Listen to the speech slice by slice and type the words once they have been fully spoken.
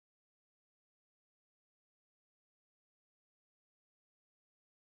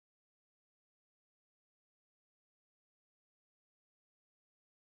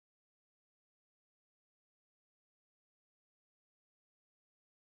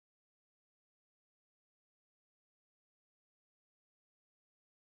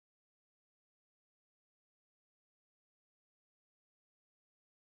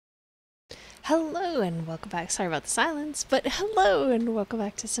Hello and welcome back. Sorry about the silence, but hello and welcome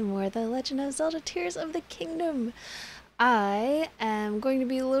back to some more The Legend of Zelda Tears of the Kingdom. I am going to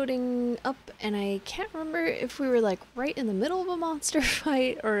be loading up, and I can't remember if we were like right in the middle of a monster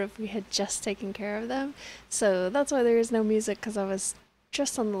fight or if we had just taken care of them. So that's why there is no music, because I was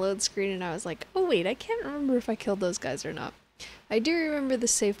just on the load screen and I was like, oh wait, I can't remember if I killed those guys or not. I do remember the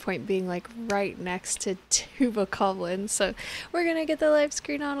save point being like right next to Tuba Coblin, so we're gonna get the live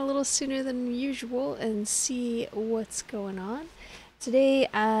screen on a little sooner than usual and see what's going on. Today,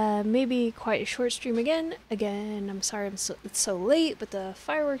 maybe quite a short stream again. I'm sorry it's so late, but the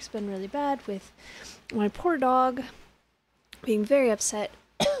fireworks been really bad with my poor dog being very upset.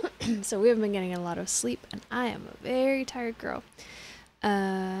 So we haven't been getting a lot of sleep, and I am a very tired girl.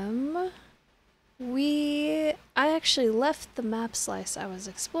 I actually left the map slice I was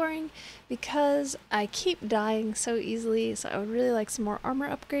exploring because I keep dying so easily, so I would really like some more armor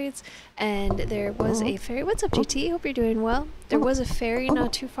upgrades. And there was a ferry. What's up, GT? Hope you're doing well. There was a ferry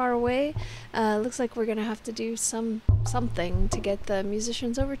not too far away. Looks like we're gonna have to do something to get the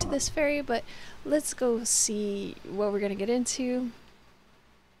musicians over to this ferry, but let's go see what we're gonna get into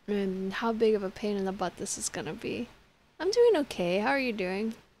and how big of a pain in the butt this is gonna be. I'm doing okay. How are you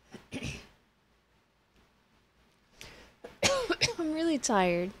doing? I'm really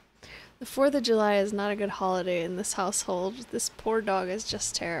tired. The 4th of July is not a good holiday in this household. This poor dog is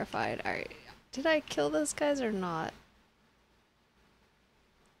just terrified. Alright, did I kill those guys or not?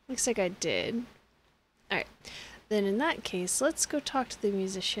 Looks like I did. Alright, then in that case, let's go talk to the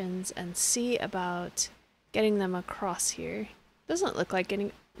musicians and see about getting them across here. Doesn't look like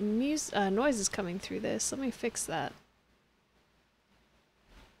any noises coming through this. Let me fix that.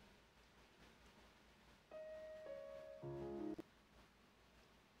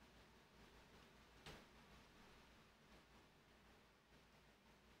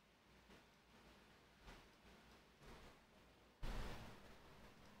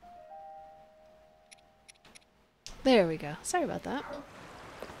 There we go. Sorry about that.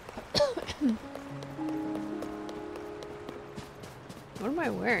 What am I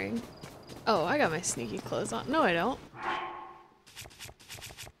wearing? Oh, I got my sneaky clothes on. No, I don't.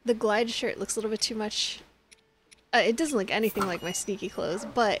 The glide shirt looks a little bit too much. It doesn't look anything like my sneaky clothes,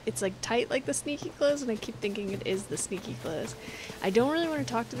 but it's like tight like the sneaky clothes, and I keep thinking it is the sneaky clothes. I don't really want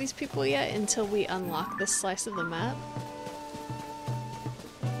to talk to these people yet until we unlock this slice of the map.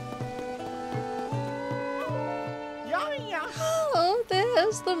 Oh,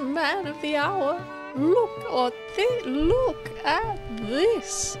 there's the man of the hour. Look at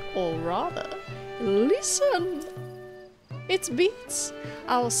this, or rather, listen. It's Beats.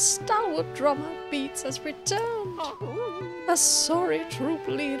 Our stalwart drummer Beats has returned. A sorry troop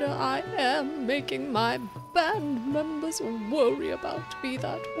leader I am, making my band members worry about me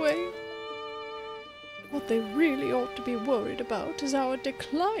that way. What they really ought to be worried about is our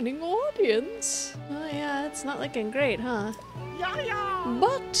declining audience. Oh yeah, it's not looking great, huh?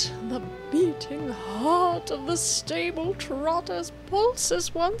 But the beating heart of the stable trotters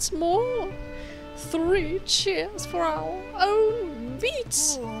pulses once more. 3 cheers for our own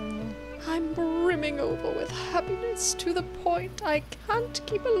Beats! I'm brimming over with happiness to the point I can't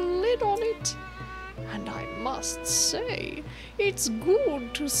keep a lid on it. And I must say, it's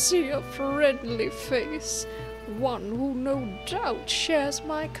good to see a friendly face, one who no doubt shares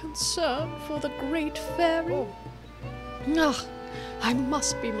my concern for the great fairy. Ah, I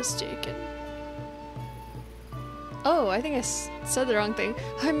must be mistaken. Oh, I think I said the wrong thing.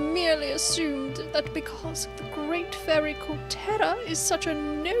 I merely assumed that because the great fairy Kotera is such a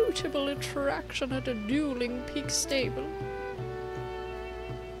notable attraction at a dueling peak stable.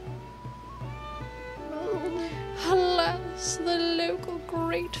 Alas, the local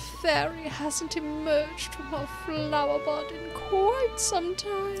great fairy hasn't emerged from her flower bud in quite some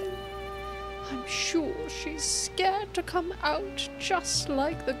time. I'm sure she's scared to come out, just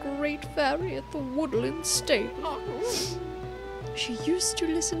like the great fairy at the woodland stable. She used to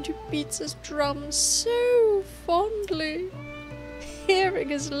listen to Beats' drums so fondly. Hearing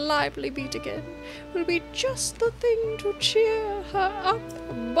his lively beat again will be just the thing to cheer her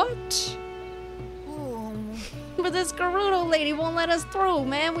up, but this Gerudo lady won't let us through,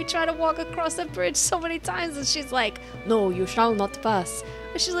 man. We try to walk across the bridge so many times and she's like, no, you shall not pass.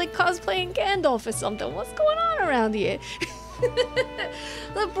 And she's like cosplaying Gandalf or something. What's going on around here?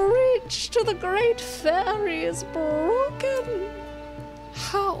 The bridge to the great fairy is broken.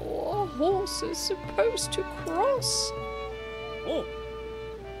 How are horses supposed to cross? Oh.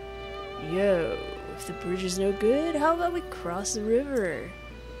 Yo, if the bridge is no good, how about we cross the river?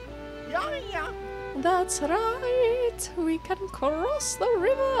 Yeah. That's right, we can cross the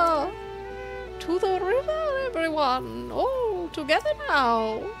river. To the river, everyone! All together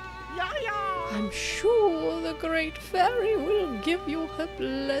now! I'm sure the great fairy will give you her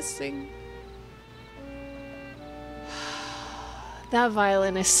blessing. That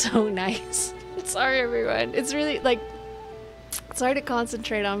violin is so nice. Sorry, everyone. It's really, like, it's hard to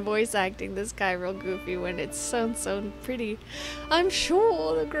concentrate on voice acting this guy real goofy when it sounds so pretty. I'm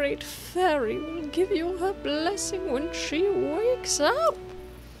sure the great fairy will give you her blessing when she wakes up.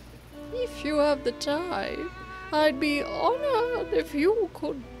 If you have the time, I'd be honored if you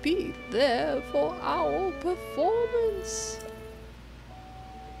could be there for our performance.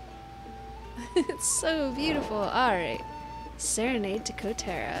 It's so beautiful. Alright. Serenade to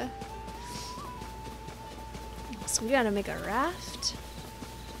Kotera. So we gotta make a raft.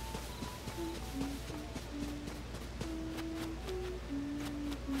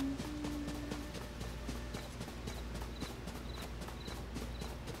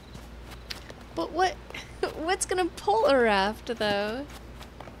 But what's gonna pull a raft though?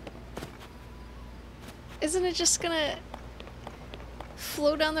 Isn't it just gonna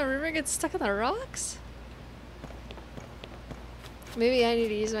flow down the river and get stuck in the rocks? Maybe I need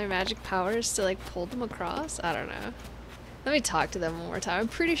to use my magic powers to like pull them across? I don't know. Let me talk to them one more time. I'm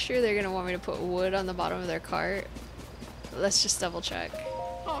pretty sure they're gonna want me to put wood on the bottom of their cart. Let's just double check.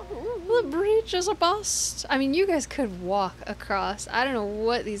 The bridge is a bust. I mean, you guys could walk across. I don't know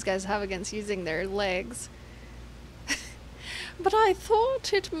what these guys have against using their legs. But I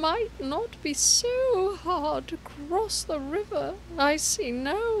thought it might not be so hard to cross the river. I see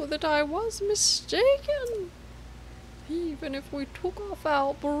now that I was mistaken. Even if we took off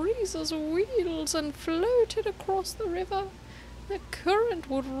our breezer's wheels and floated across the river, the current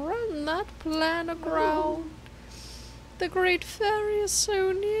would run that plan aground. The great fairy is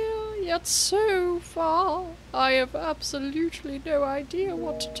so near, yet so far. I have absolutely no idea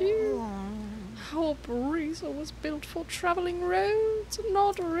what to do. Our breezer was built for traveling roads,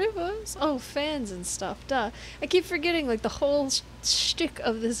 not rivers. Oh, fans and stuff, duh. I keep forgetting, like, the whole shtick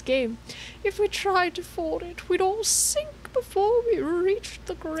of this game. If we tried to ford it, we'd all sink before we reached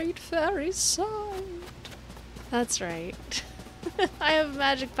the great fairy's side. That's right. I have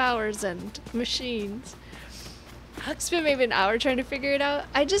magic powers and machines. I spent maybe an hour trying to figure it out.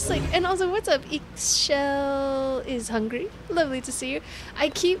 I just like, and also, what's up? Shell is hungry. Lovely to see you. I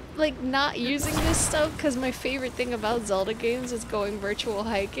keep like not using this stuff because my favorite thing about Zelda games is going virtual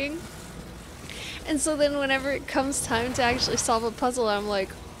hiking. And so then whenever it comes time to actually solve a puzzle, I'm like,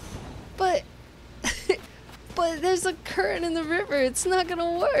 but there's a current in the river. It's not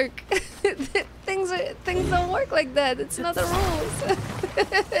gonna work. Things don't work like that. It's not the rules.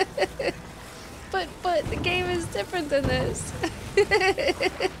 But the game is different than this.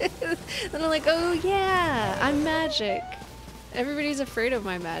 And I'm like, oh yeah, I'm magic. Everybody's afraid of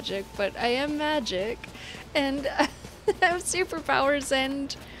my magic, but I am magic. And I have superpowers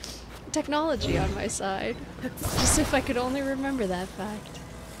and technology on my side. Just if I could only remember that fact.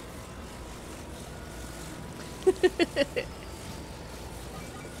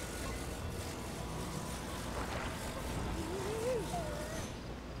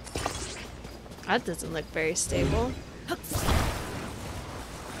 That doesn't look very stable.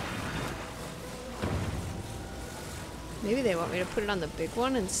 Maybe they want me to put it on the big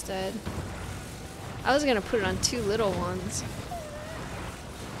one instead. I was gonna put it on two little ones.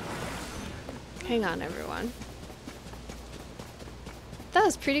 Hang on, everyone. That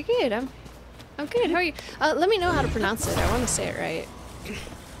was pretty good. I'm good. How are you? Let me know how to pronounce it. I want to say it right.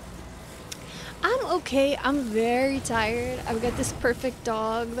 I'm okay. I'm very tired. I've got this perfect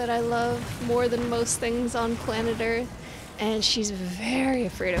dog that I love more than most things on planet Earth, and she's very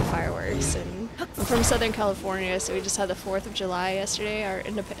afraid of fireworks. And I'm from Southern California, so we just had the 4th of July yesterday, our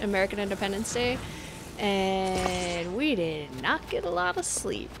American Independence Day, and we did not get a lot of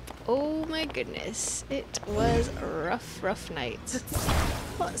sleep. Oh my goodness. It was a rough night.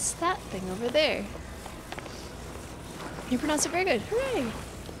 What's that thing over there? You pronounced it very good. Hooray!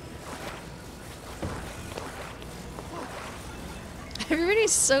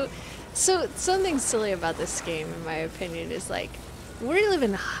 Everybody's so something silly about this game, in my opinion, is like, we live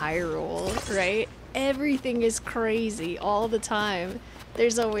in Hyrule, right? Everything is crazy all the time.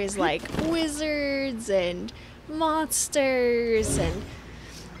 There's always like wizards and monsters and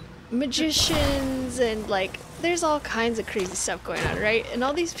magicians and like there's all kinds of crazy stuff going on, right? And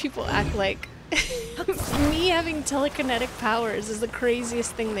all these people act like me having telekinetic powers is the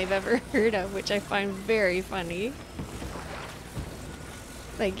craziest thing they've ever heard of, which I find very funny.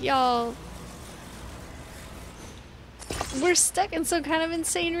 Like, y'all, we're stuck in some kind of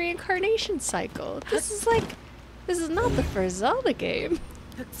insane reincarnation cycle. This is not the first Zelda game.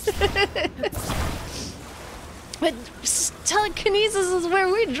 But telekinesis is where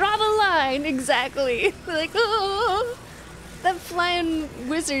we draw the line, exactly. Like, oh, that flying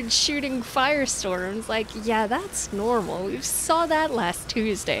wizard shooting firestorms, like, yeah, that's normal. We saw that last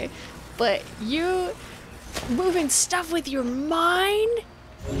Tuesday. But you moving stuff with your mind?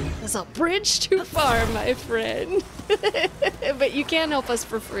 That's a bridge too far, my friend. But you can't help us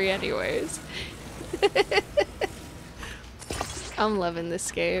for free anyways. I'm loving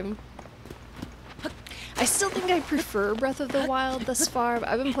this game. I still think I prefer Breath of the Wild thus far, but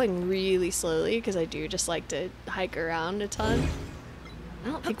I've been playing really slowly because I do just like to hike around a ton. I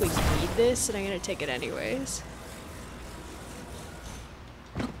don't think we need this, and I'm gonna take it anyways.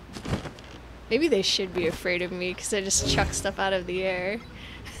 Maybe they should be afraid of me because I just chuck stuff out of the air.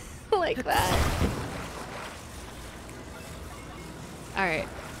 Like that. Alright.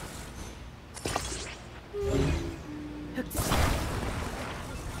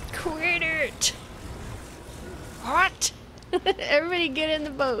 Quit it! What? Everybody get in the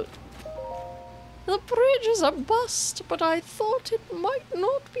boat. The bridge is a bust, but I thought it might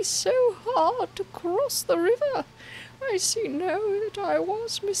not be so hard to cross the river. I see now that I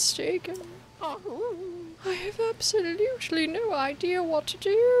was mistaken. I have absolutely no idea what to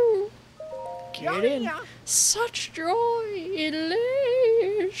do. Get in. Such joy, elation.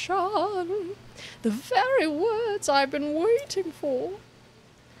 The very words I've been waiting for.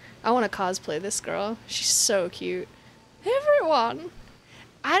 I want to cosplay this girl. She's so cute. Everyone!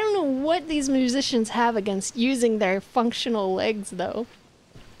 I don't know what these musicians have against using their functional legs, though.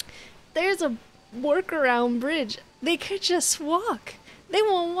 There's a workaround bridge. They could just walk. They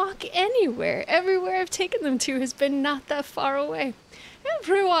won't walk anywhere. Everywhere I've taken them to has been not that far away.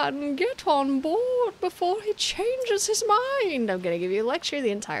 Everyone, get on board before he changes his mind. I'm gonna give you a lecture the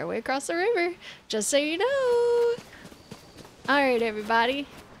entire way across the river, just so you know. Alright, everybody.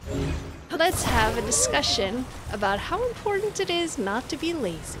 Let's have a discussion about how important it is not to be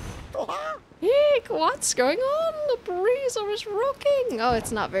lazy. Eek, what's going on? The breezer is rocking. Oh,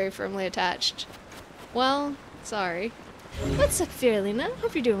 it's not very firmly attached. Well, sorry. What's up, Fearlina?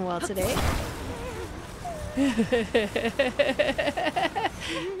 Hope you're doing well today.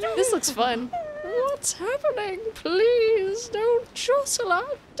 This looks fun. What's happening? Please don't jostle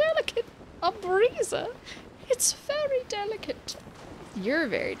our delicate a breezer. It's very delicate. You're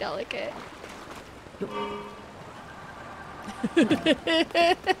very delicate.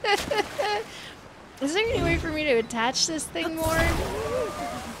 Is there any way for me to attach this thing more?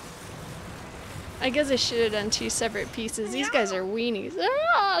 I guess I should have done 2 separate pieces. These guys are weenies.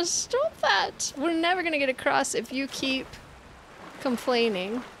 Ah, stop that! We're never gonna get across if you keep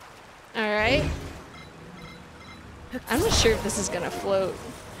complaining. Alright? I'm not sure if this is gonna float.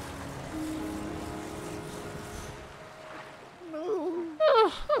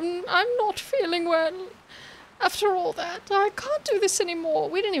 I'm not feeling well. After all that, I can't do this anymore.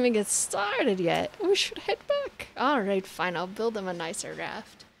 We didn't even get started yet. We should head back. Alright, fine. I'll build them a nicer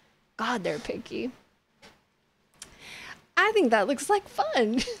raft. God, they're picky. I think that looks like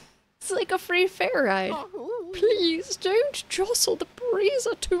fun. It's like a free fair ride. Please don't jostle the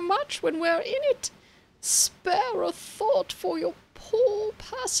breezer too much when we're in it. Spare a thought for your poor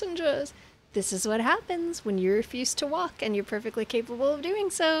passengers. This is what happens when you refuse to walk, and you're perfectly capable of doing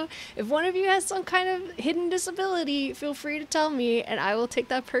so. If one of you has some kind of hidden disability, feel free to tell me, and I will take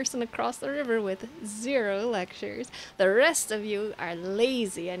that person across the river with 0 lectures. The rest of you are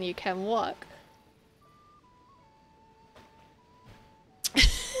lazy and you can walk.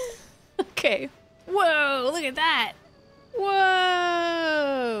 Okay. Whoa, look at that.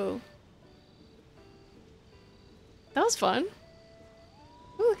 Whoa. That was fun.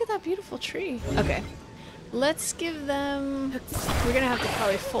 Oh, look at that beautiful tree. Okay, let's give them... We're gonna have to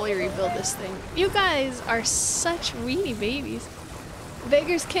probably fully rebuild this thing. You guys are such weenie babies.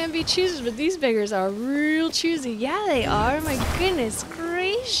 Beggars can be choosers, but these beggars are real choosy. Yeah, they are. My goodness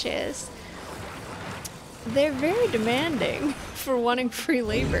gracious. They're very demanding for wanting free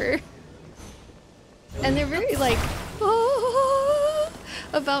labor. And they're very like, oh,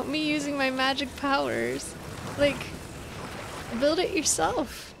 about me using my magic powers. Like, build it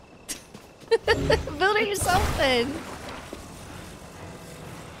yourself. Build it yourself then.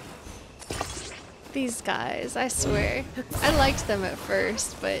 These guys, I swear. I liked them at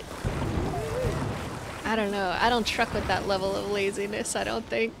first, but I don't know. I don't truck with that level of laziness, I don't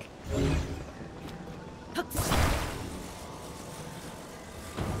think.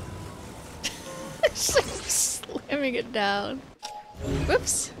 Slamming it down.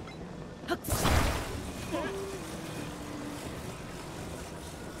 Whoops.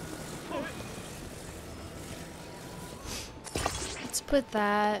 put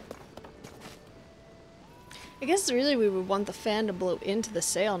that. I guess really we would want the fan to blow into the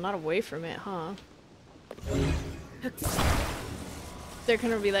sail, not away from it, huh? They're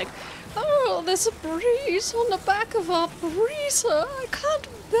gonna be like, oh, there's a breeze on the back of our breezer. I can't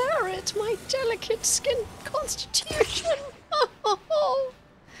bear it, my delicate skin constitution. I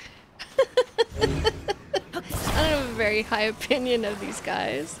don't have a very high opinion of these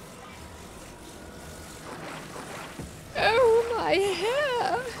guys. Oh, my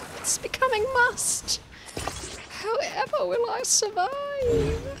hair! It's becoming must! However will I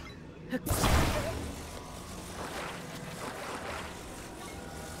survive?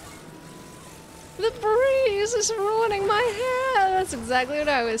 The breeze is ruining my hair! That's exactly what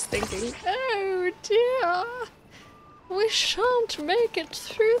I was thinking. Oh dear! We shan't make it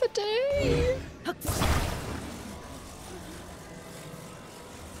through the day!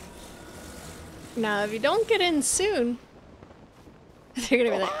 Now, if you don't get in soon, they're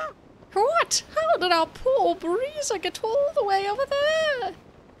gonna be like, what? How did our poor breezer get all the way over there?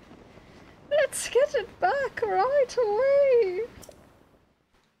 Let's get it back right away.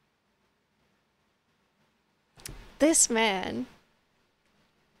 This man.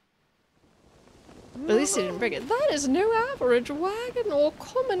 At least he didn't bring it. That is no average wagon or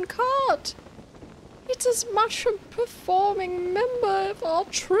common cart. It's as much a performing member of our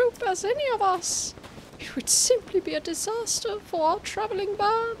troupe as any of us. It would simply be a disaster for our travelling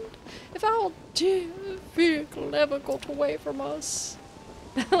band if our dear vehicle ever got away from us.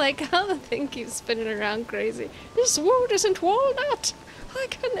 Like how the thing keeps spinning around crazy. This wood isn't walnut. I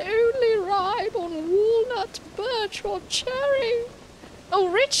can only ride on walnut, birch, or cherry. Oh,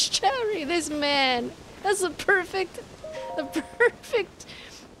 rich cherry, this man. That's the perfect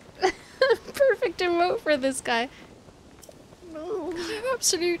perfect emote for this guy. No, I have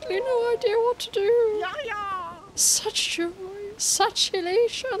absolutely no idea what to do. Such joy, such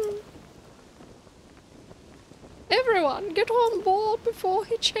elation. Everyone, get on board before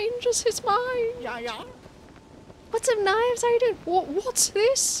he changes his mind. What some knives are you doing? What's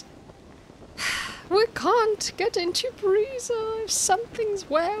this? We can't get into breezer if something's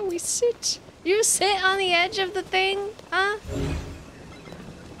where we sit. You sit on the edge of the thing, huh?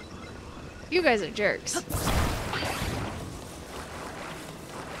 You guys are jerks.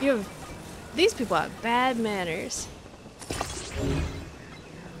 These people have bad manners.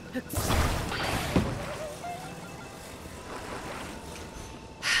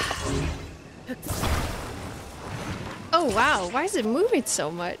 Oh wow, why is it moving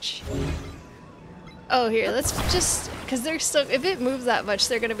so much? Oh here, let's just, cause they're so, if it moves that much,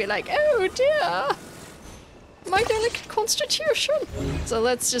 they're gonna be like, oh dear, my delicate constitution. So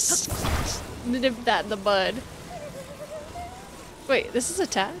let's just nip that in the bud. Wait, this is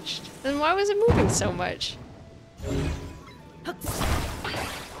attached? Then why was it moving so much?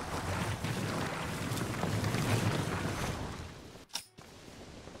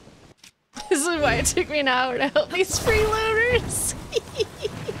 This is why it took me an hour to help these freeloaders.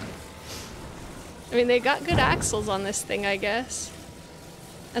 I mean, they got good axles on this thing, I guess.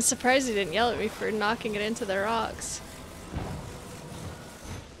 I'm surprised he didn't yell at me for knocking it into the rocks.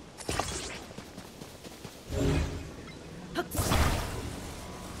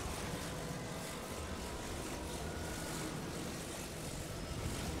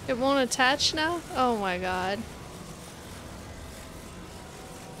 It won't attach now? Oh my god.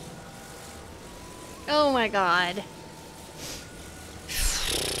 Oh my god.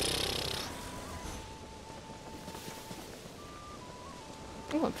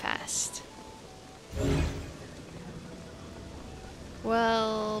 I went fast.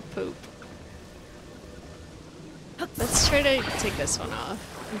 Well, poop. Let's try to take this one off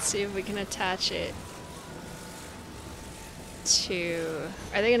and see if we can attach it to...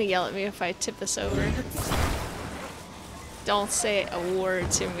 Are they gonna yell at me if I tip this over? Don't say a word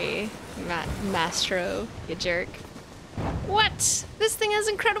to me, Mastro, you jerk. What? This thing has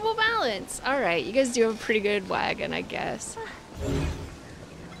incredible balance! Alright, you guys do have a pretty good wagon, I guess.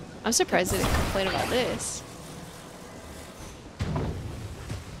 I'm surprised they didn't complain about this.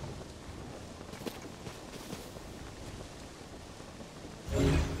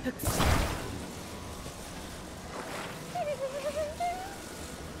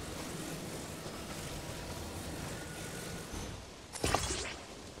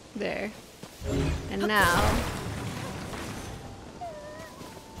 There. And now...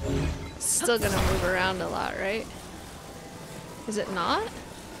 Still gonna move around a lot, right? Is it not?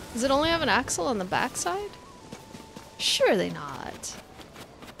 Does it only have an axle on the backside? Surely not.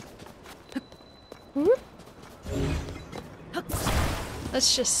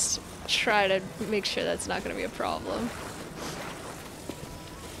 Let's just try to make sure that's not gonna be a problem.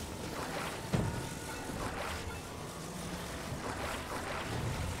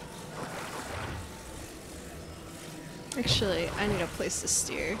 Actually, I need a place to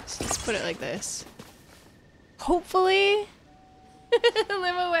steer, so let's put it like this. Hopefully,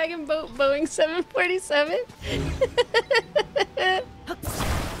 limo wagon boat Boeing 747.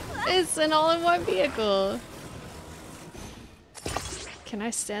 It's an all-in-one vehicle. Can I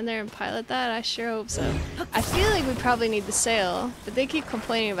stand there and pilot that? I sure hope so. I feel like we probably need the sail, but they keep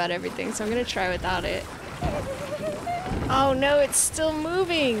complaining about everything, so I'm gonna try without it. Oh no, it's still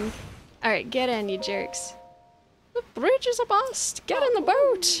moving! Alright, get in, you jerks. The bridge is a bust! Get in the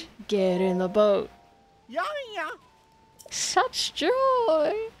boat! Get in the boat. Yeah, yeah. Such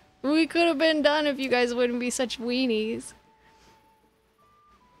joy! We could have been done if you guys wouldn't be such weenies.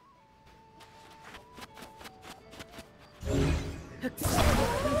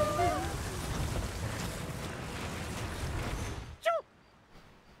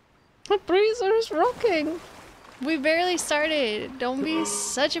 The breezer is rocking! We barely started. Don't be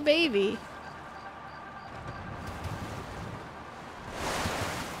such a baby.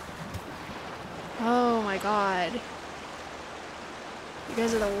 Oh my god. You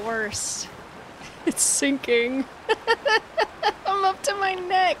guys are the worst. It's sinking. I'm up to my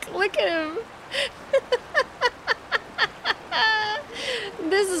neck. Look at him.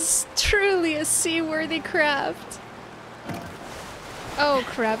 This is truly a seaworthy craft. Oh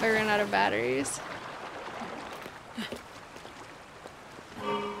crap, I ran out of batteries.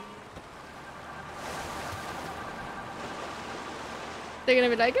 They're gonna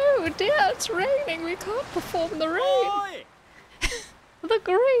be like, oh dear, it's raining, we can't perform the rain. The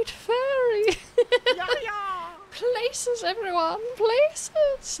Great Fairy. Yeah, yeah. Places, everyone,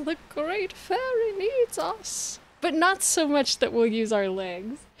 places. The Great Fairy needs us. But not so much that we'll use our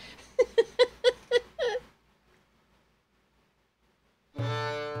legs.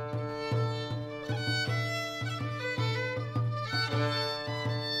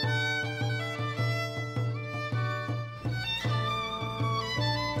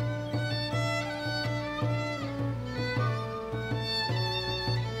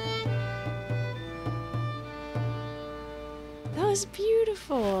 That was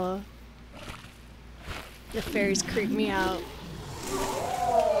beautiful. The fairies creep me out.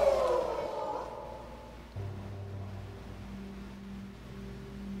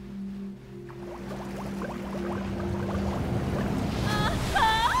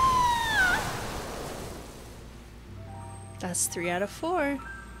 That's 3 out of 4.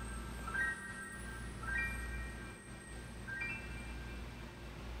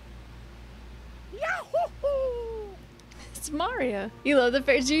 Yahoo! It's Mario. You love the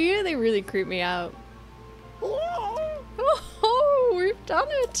fairies, do you? They really creep me out. Oh, we've done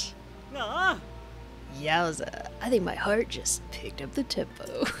it! Nah. Yowza. I think my heart just picked up the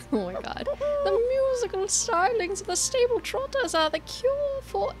tempo. Oh my god. The musical stylings of the stable trotters are the cure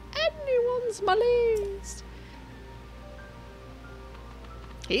for anyone's malaise.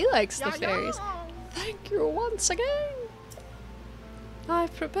 He likes the fairies. Thank you once again.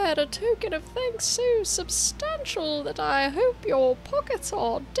 I've prepared a token of thanks so substantial that I hope your pockets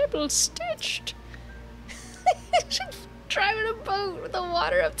are double-stitched. Driving a boat with the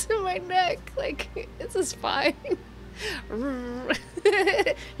water up to my neck. Like, this is fine.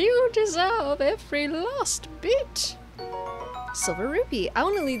 You deserve every last bit. Silver rupee. I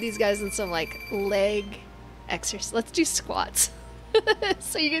want to lead these guys in some, like, leg exercise. Let's do squats.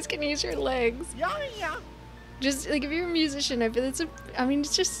 So you guys can use your legs. Yeah, yeah. Just, like, if you're a musician, I feel it's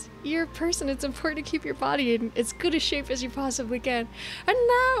it's just, you're a person. It's important to keep your body in as good a shape as you possibly can. And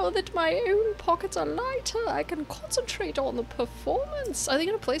now that my own pockets are lighter, I can concentrate on the performance. Are they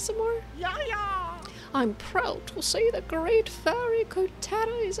gonna play some more? Yeah, yeah. I'm proud to say the Great Fairy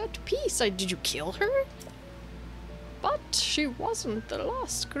Kotara is at peace. Did you kill her? But she wasn't. The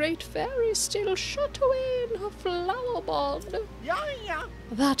last Great Fairy still shut away in her flower bond. Yeah, yeah.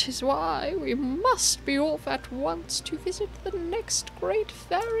 That is why we must be off at once to visit the next Great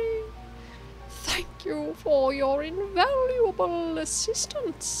Fairy. Thank you for your invaluable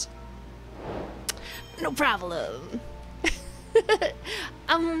assistance. No problem.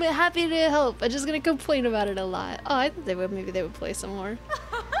 I'm happy to help. I'm just gonna complain about it a lot. Oh, I thought maybe they would play some more.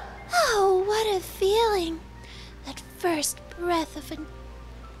 Oh, what a feeling. That first breath of an...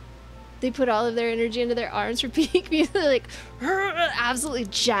 They put all of their energy into their arms for peak music. They're like absolutely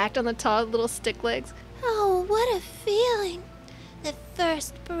jacked on the tall little stick legs. Oh, what a feeling. The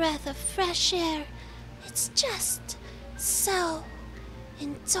first breath of fresh air. It's just so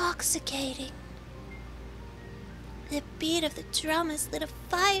intoxicating. The beat of the drum has lit a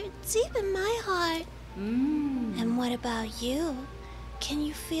fire deep in my heart. And what about you? Can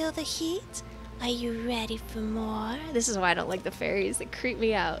you feel the heat Are you ready for more? This is why I don't like the fairies. They creep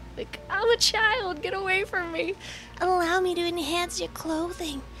me out. Like, I'm a child. Get away from me. Allow me to enhance your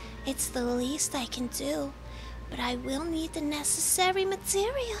clothing. It's the least I can do, but I will need the necessary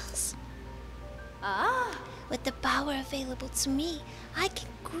materials. With the power available to me, I can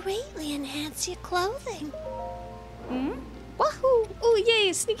greatly enhance your clothing. Wahoo! Ooh,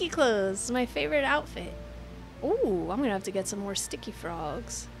 yay! Sneaky clothes. My favorite outfit. Ooh, I'm gonna have to get some more sticky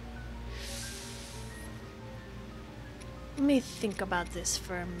frogs. Let me think about this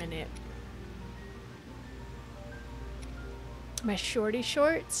for a minute. My shorty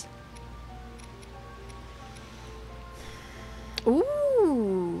shorts.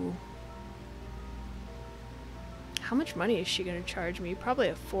 Ooh. How much money is she gonna charge me? Probably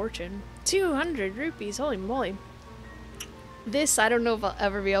a fortune. 200 rupees, holy moly. This, I don't know if I'll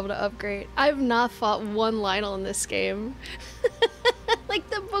ever be able to upgrade. I've not fought one Lionel in this game. Like,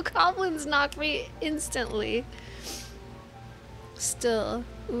 the bokoblins knock me instantly. Still.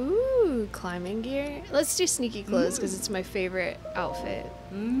 Ooh, climbing gear. Let's do sneaky clothes because it's my favorite outfit.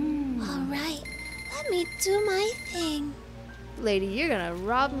 All right, let me do my thing. Lady, you're gonna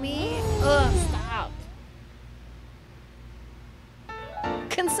rob me? Ugh, stop.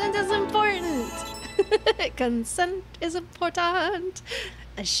 Consent is important. Consent is important.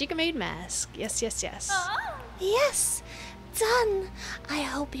 A Sheikah-made mask. Yes, yes, yes. Yes, done. I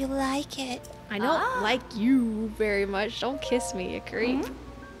hope you like it. I don't like you very much. Don't kiss me, you creep.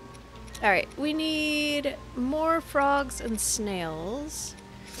 Alright, we need more frogs and snails.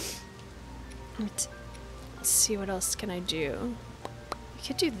 Let's see, what else can I do? We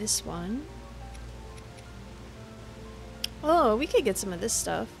could do this one. Oh, we could get some of this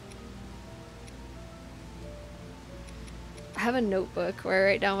stuff. I have a notebook where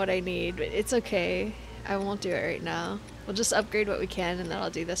I write down what I need, but it's okay. I won't do it right now. We'll just upgrade what we can and then I'll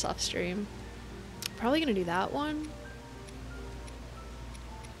do this off stream. Probably gonna do that one.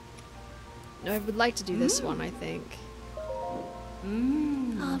 No, I would like to do this one, I think.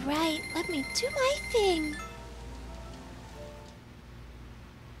 All right, let me do my thing.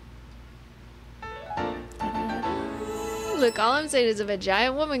 Look, all I'm saying is if a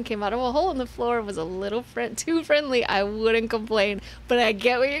giant woman came out of a hole in the floor and was a little too friendly, I wouldn't complain. But I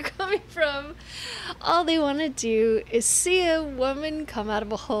get where you're coming from. All they want to do is see a woman come out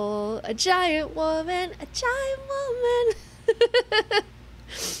of a hole. A giant woman, a giant woman.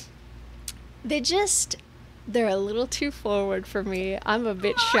 They're a little too forward for me. I'm a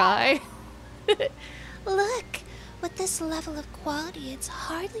bit shy. Look, with this level of quality, it's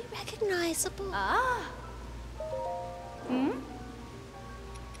hardly recognizable.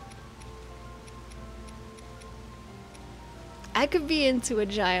 I could be into a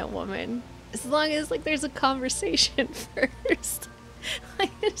giant woman as long as like there's a conversation first.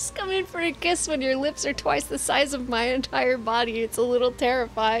 Like just come in for a kiss when your lips are twice the size of my entire body. It's a little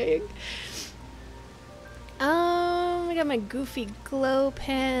terrifying. I got my goofy glow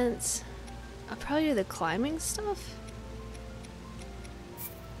pants. I'll probably do the climbing stuff.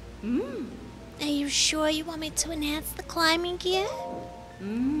 Are you sure you want me to enhance the climbing gear?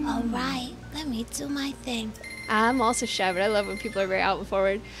 All right, let me do my thing. I'm also shy, but I love when people are very out and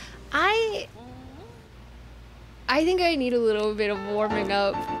forward. I think I need a little bit of warming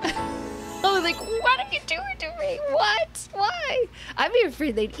up. I was like, why did you do it to me? What? Why? I'd be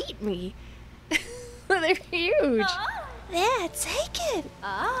afraid they'd eat me. They're huge. There, take it.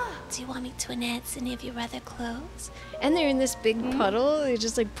 Do you want me to enhance any of your other clothes? And they're in this big puddle. They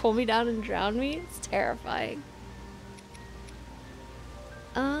just like pull me down and drown me. It's terrifying.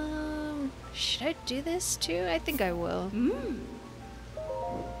 Should I do this too? I think I will.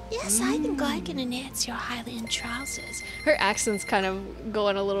 Yes, I think I can enhance your Highland trousers. Her accent's kind of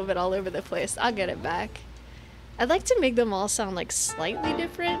going a little bit all over the place. I'll get it back. I'd like to make them all sound like slightly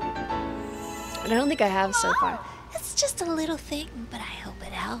different. And I don't think I have so far. It's just a little thing, but I hope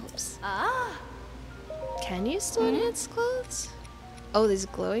it helps. Can you still enhance clothes? Oh, these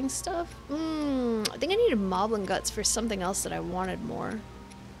glowing stuff? I think I needed moblin guts for something else that I wanted more.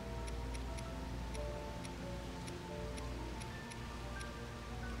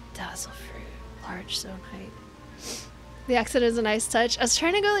 Dazzle fruit, large zone height. The accent is a nice touch. I was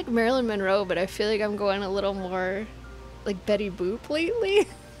trying to go like Marilyn Monroe, but I feel like I'm going a little more like Betty Boop lately.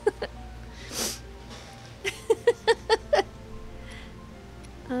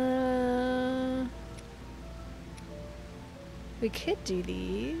 We could do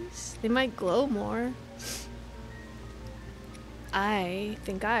these. They might glow more. I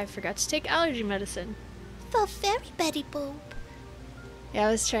think I forgot to take allergy medicine. Felt very Betty Boop. Yeah,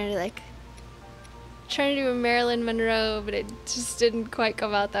 I was trying to like trying to do a Marilyn Monroe, but it just didn't quite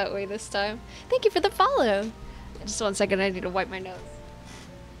come out that way this time. Thank you for the follow. Just 1 second, I need to wipe my nose.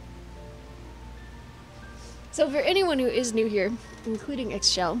 So for anyone who is new here, including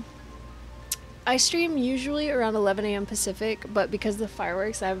Xshell, I stream usually around 11 a.m. Pacific, but because of the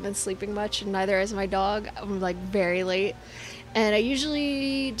fireworks, I haven't been sleeping much, and neither has my dog. I'm like very late. And I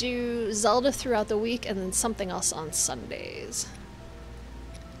usually do Zelda throughout the week and then something else on Sundays.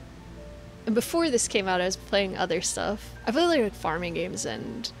 And before this came out, I was playing other stuff. I play like farming games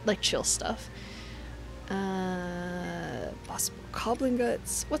and like chill stuff. Possible goblin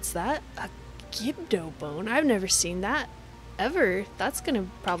guts. What's that? A Gibdo bone. I've never seen that ever. That's gonna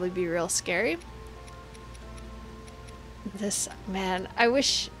probably be real scary. This, man, I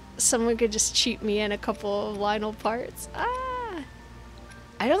wish someone could just cheat me in a couple of Lionel parts.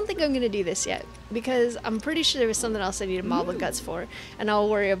 I don't think I'm gonna do this yet because I'm pretty sure there was something else I needed Moblin guts for, and I'll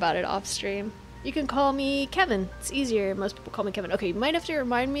worry about it off stream. You can call me Kevin. It's easier. Most people call me Kevin. Okay, you might have to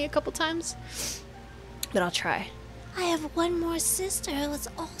remind me a couple times, but I'll try. I have one more sister who has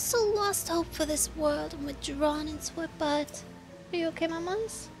also lost hope for this world and withdrawn into her butt. Are you okay,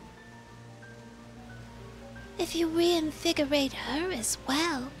 mamas? If you reinvigorate her as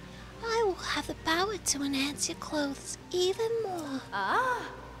well, I will have the power to enhance your clothes even more.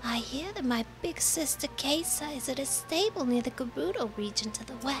 I hear that my big sister Kesa is at a stable near the Gerudo region to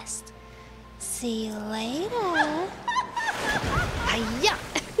the west. See you later. Hiya!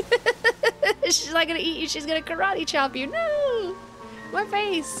 She's not gonna eat you, she's gonna karate chop you. No! My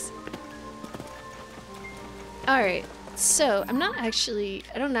face! Alright, so I don't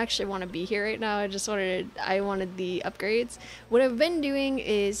actually want to be here right now. I wanted the upgrades. What I've been doing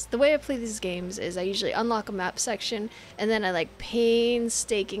is, the way I play these games is I usually unlock a map section and then I like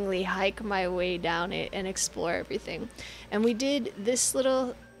painstakingly hike my way down it and explore everything. And we did this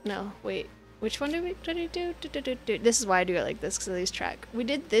little, no, wait. Which one did I do? This is why I do it like this, because I lose track. We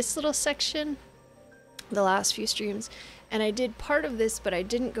did this little section the last few streams, and I did part of this, but I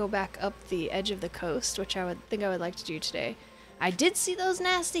didn't go back up the edge of the coast, which I would like to do today. I did see those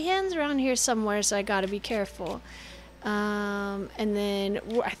nasty hens around here somewhere, so I gotta be careful. And then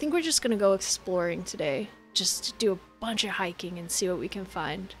I think we're just gonna go exploring today. Just do a bunch of hiking and see what we can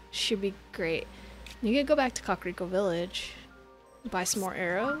find. Should be great. You can go back to Kakariko Village, buy some more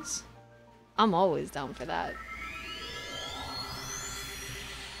arrows. I'm always down for that.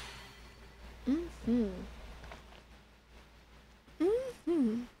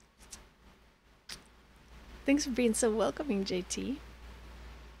 Thanks for being so welcoming, JT.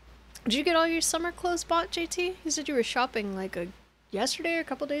 Did you get all your summer clothes bought, JT? You said you were shopping like yesterday or a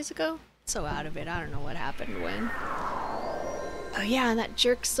couple days ago? So out of it, I don't know what happened when. Oh yeah, and that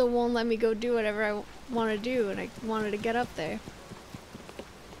jerk still won't let me go do whatever I want to do, and I wanted to get up there.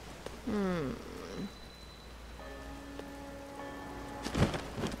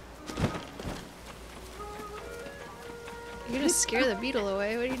 You're gonna scare the beetle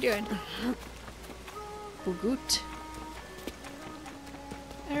away. What are you doing? Bogoot.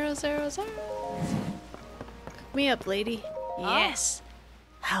 Arrows, arrows, arrows. Cook me up, lady. Yes.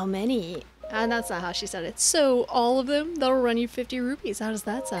 How many? That's not how she said it. So, all of them? That'll run you 50 rupees. How does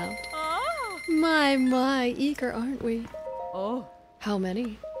that sound? My, eager, aren't we? How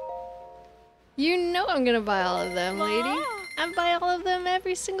many? You know I'm gonna buy all of them, lady. I buy all of them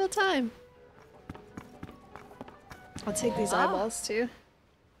every single time. I'll take these eyeballs too.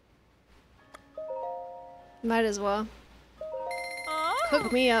 Might as well.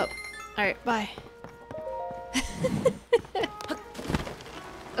 Cook me up. Alright, bye.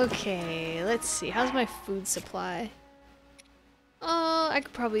 Okay, let's see. How's my food supply? I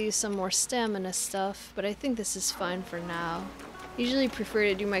could probably use some more stamina stuff, but I think this is fine for now. Usually prefer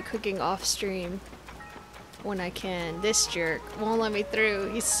to do my cooking off stream when I can. This jerk won't let me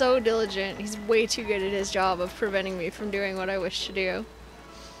through. He's so diligent. He's way too good at his job of preventing me from doing what I wish to do.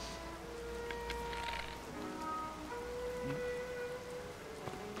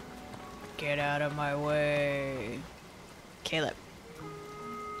 Get out of my way. Caleb.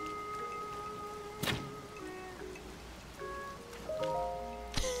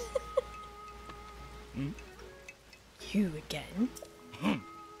 You again?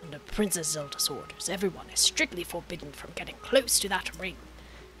 Under Princess Zelda's orders, everyone is strictly forbidden from getting close to that ring.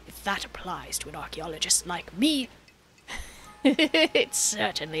 If that applies to an archaeologist like me, it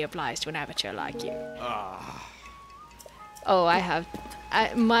certainly applies to an amateur like you. Oh, I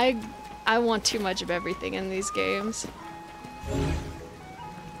want too much of everything in these games.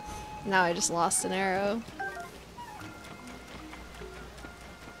 Now I just lost an arrow.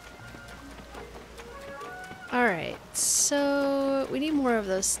 Alright, so we need more of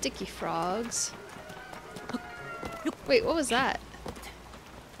those sticky frogs. Wait, what was that?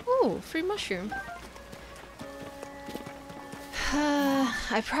 Oh, free mushroom.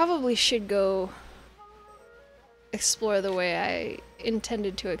 I probably should go explore the way I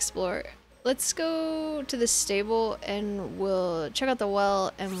intended to explore. Let's go to the stable and we'll check out the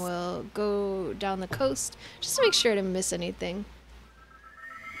well and we'll go down the coast just to make sure I didn't miss anything.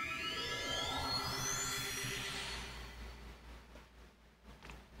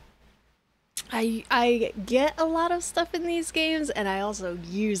 I get a lot of stuff in these games and I also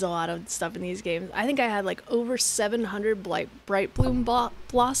use a lot of stuff in these games. I think I had like over 700 bright bloom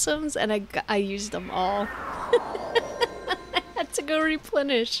blossoms and I used them all. I had to go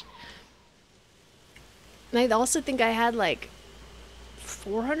replenish. And I also think I had like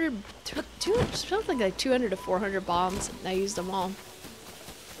 400, something like 200 to 400 bombs and I used them all.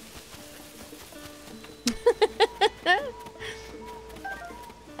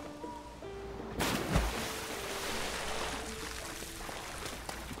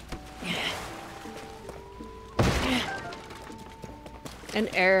 And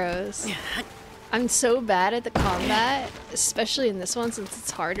arrows. I'm so bad at the combat, especially in this one since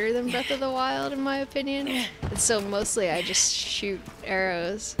it's harder than Breath of the Wild in my opinion. And so mostly I just shoot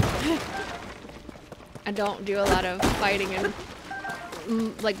arrows. I don't do a lot of fighting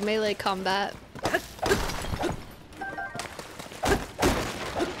and like melee combat.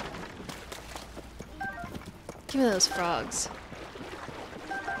 Give me those frogs.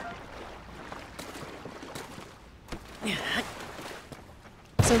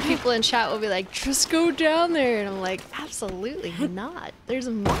 Some people in chat will be like, just go down there. And I'm like, absolutely not. There's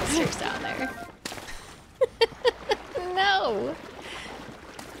monsters down there. No.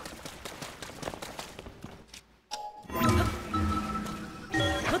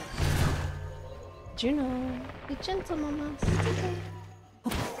 Juno, be gentle, mama. It's okay.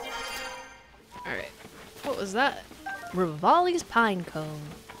 Alright. What was that? Rivali's pine cone.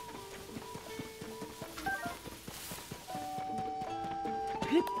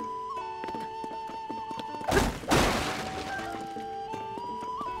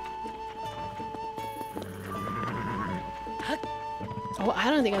 Oh,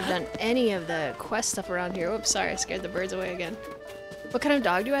 I don't think I've done any of the quest stuff around here. Oops, sorry, I scared the birds away again. What kind of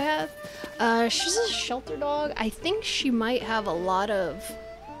dog do I have? She's a shelter dog. I think she might have a lot of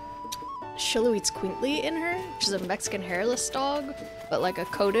Shiloites Quintly in her, which is a Mexican hairless dog, but like a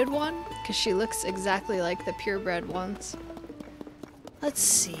coated one, because she looks exactly like the purebred ones. Let's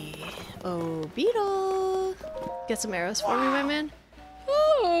see. Oh, Beetle! Get some arrows for me, my man?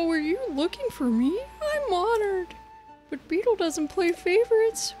 Oh, were you looking for me? I'm honored. But Beetle doesn't play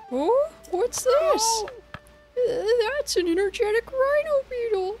favorites. Oh, what's this? That's an energetic rhino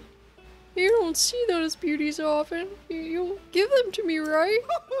beetle. You don't see those beauties often. You'll give them to me, right?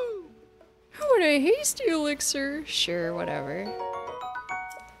 How about a hasty elixir? Sure, whatever.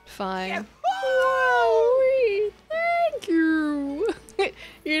 Fine. Wowee, thank you.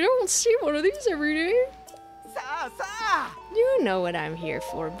 You don't see one of these every day. You know what I'm here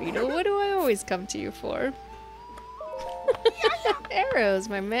for, Beetle. What do I always come to you for? Arrows,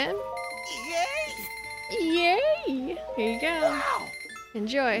 my man. Yay! Here you go.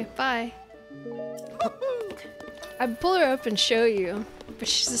 Enjoy. Bye. I'd pull her up and show you, but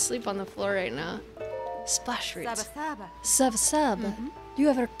she's asleep on the floor right now. Splash fruits. Saba. You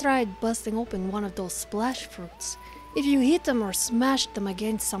ever tried busting open one of those splash fruits? If you hit them or smash them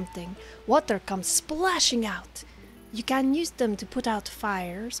against something, water comes splashing out. You can use them to put out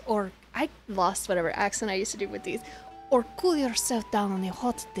fires, or I lost whatever accent I used to do with these, or cool yourself down on a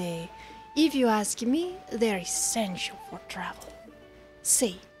hot day. If you ask me, they're essential for travel.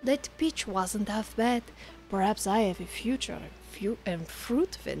 Say, that pitch wasn't half bad. Perhaps I have a future in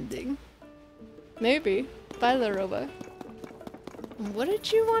fruit vending. Maybe. Bye, Laroba. What did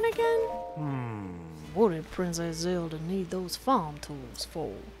you want again? What did Princess Zelda need those farm tools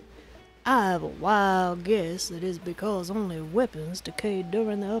for? I have a wild guess that it's because only weapons decay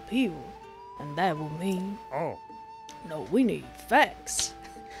during the upheaval. And that will mean... Oh. No, we need facts.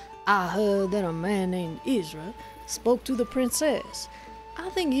 I heard that a man named Isra spoke to the princess.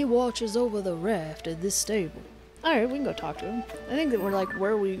 I think he watches over the raft at this stable. Alright, we can go talk to him. I think that we're like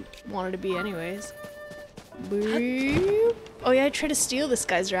where we wanted to be anyways. Boop. Oh yeah, I tried to steal this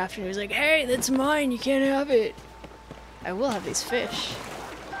guy's raft and he was like, hey, that's mine, you can't have it. I will have these fish.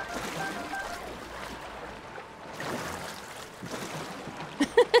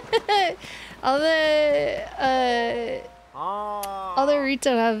 all the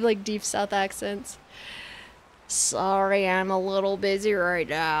Rito have like deep South accents. Sorry, I'm a little busy right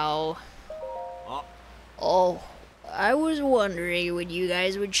now. Oh, I was wondering when you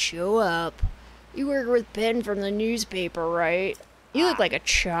guys would show up. You work with Ben from the newspaper, right? You look like a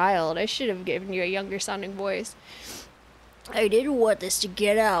child. I should have given you a younger sounding voice. I didn't want this to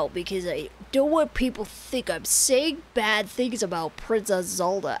get out because I don't want people to think I'm saying bad things about Princess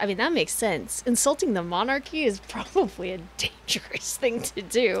Zelda. I mean, that makes sense. Insulting the monarchy is probably a dangerous thing to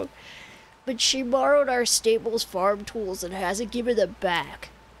do. But she borrowed our stable's farm tools and hasn't given them back.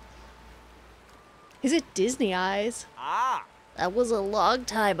 Is it Disney eyes? Ah. That was a long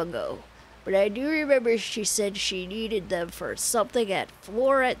time ago. But I do remember she said she needed them for something at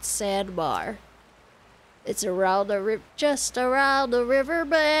Floret Sandbar. It's around the just around the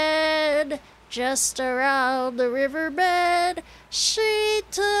riverbed, just around the riverbed. She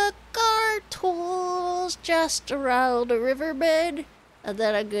took our tools just around the riverbed. And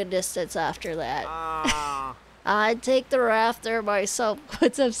then a good distance after that. I'd take the raft there myself.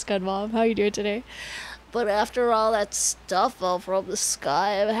 What's up, Scud Mom? How you doing today? But after all that stuff fell from the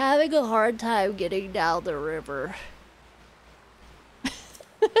sky, I'm having a hard time getting down the river.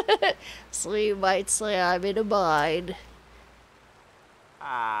 So you might say I'm in a bind.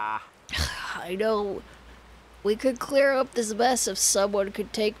 Ah. I know. We could clear up this mess if someone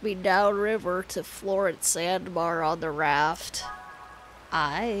could take me downriver to Floret Sandbar on the raft.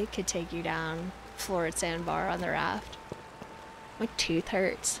 I could take you down Floret Sandbar on the raft. My tooth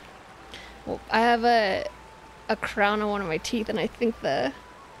hurts. Well, I have a crown on one of my teeth, and I think the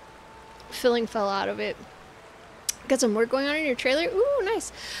filling fell out of it. Got some work going on in your trailer? Ooh,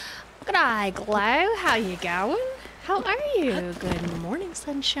 nice. Good eye, Glow. How you going? How are you? Good morning,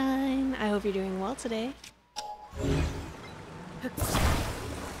 sunshine. I hope you're doing well today.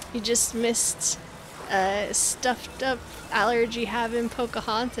 You just missed stuffed up allergy having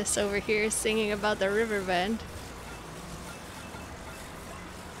Pocahontas over here singing about the riverbend.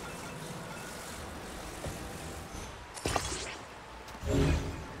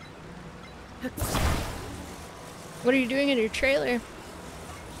 What are you doing in your trailer?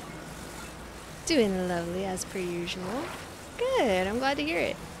 Doing lovely as per usual. Good, I'm glad to hear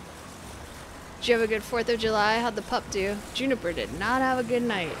it. Did you have a good 4th of July? How'd the pup do? Juniper did not have a good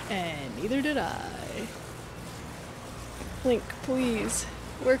night, and neither did I. Link, please,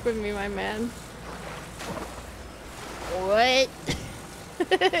 work with me, my man. What?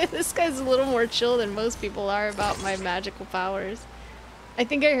 This guy's a little more chill than most people are about my magical powers. I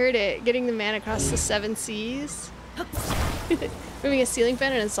think I heard it. Getting the man across the 7 seas. Moving a ceiling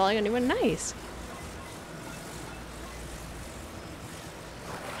fan and installing a new one. Nice.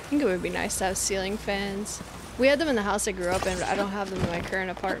 I think it would be nice to have ceiling fans. We had them in the house I grew up in, but I don't have them in my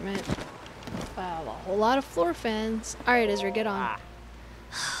current apartment. Wow, a whole lot of floor fans. Alright, Ezra, get on.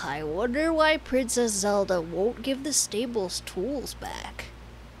 I wonder why Princess Zelda won't give the stable's tools back.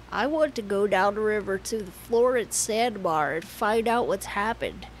 I want to go down the river to the Floret Sandbar and find out what's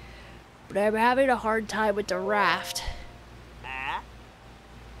happened. But I'm having a hard time with the raft.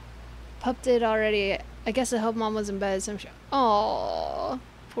 Pup did already. I guess I hope Mom was in bed, so I'm sure. Aww,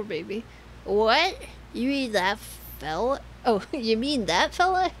 poor baby. What? You mean that fella? Oh, you mean that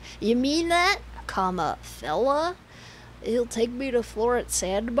fella? You mean that, comma, fella? He'll take me to Floret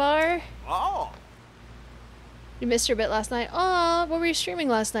Sandbar? Oh. You missed your bit last night. Aw, what were you streaming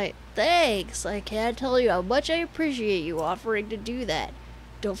last night? Thanks. I can't tell you how much I appreciate you offering to do that.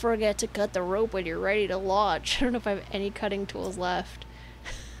 Don't forget to cut the rope when you're ready to launch. I don't know if I have any cutting tools left.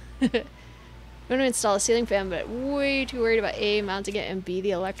 I'm going to install a ceiling fan, but way too worried about A, mounting it, and B,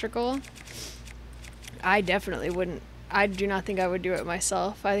 the electrical. I definitely wouldn't. I do not think I would do it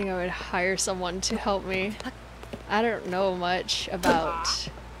myself. I think I would hire someone to help me. I don't know much about...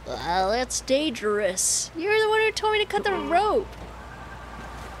 that's dangerous. You're the one who told me to cut the rope.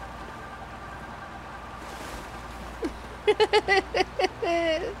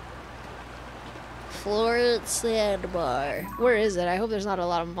 Floret Sandbar. Where is it? I hope there's not a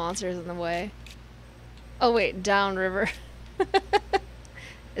lot of monsters in the way. Oh wait, downriver.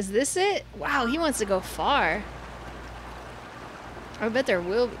 Is this it? Wow, he wants to go far. I bet there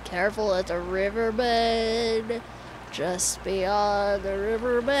will be. Careful at the riverbed. Just beyond the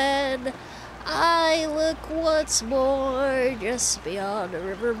riverbed. I look once more. Just beyond the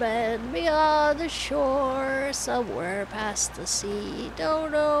riverbed. Beyond the shore. Somewhere past the sea.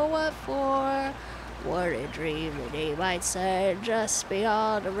 Don't know what for. What a dream the day might send. Just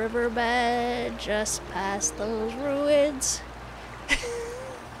beyond the riverbed. Just past those ruins.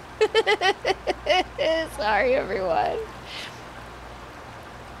 Sorry, everyone.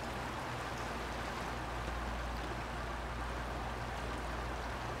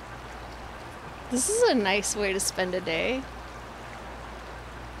 This is a nice way to spend a day.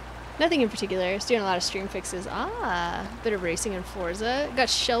 Nothing in particular. Just doing a lot of stream fixes. Ah, bit of racing in Forza. Got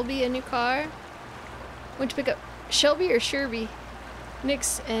Shelby a new car. Went to pick up Shelby or Sherby?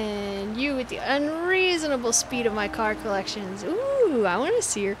 Nix and you with the unreasonable speed of my car collections. Ooh, I want to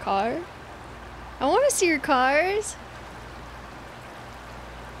see your car. I want to see your cars.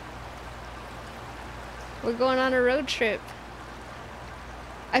 We're going on a road trip.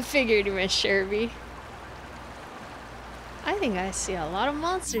 I figured you meant Sherby. I think I see a lot of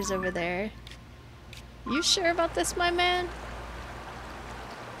monsters over there. You sure about this, my man?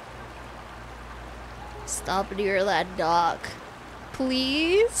 Stop near that dock.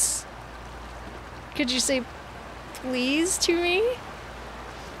 Please? Could you say please to me?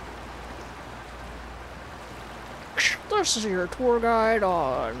 This is your tour guide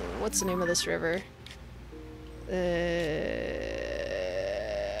on... What's the name of this river? I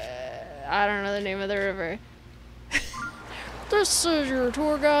don't know the name of the river. This is your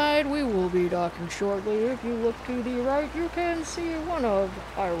tour guide. We will be docking shortly. If you look to the right, you can see one of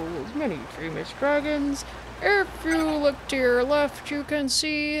Hyrule's many famous dragons. If you look to your left, you can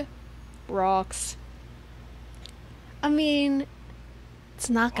see rocks. I mean, it's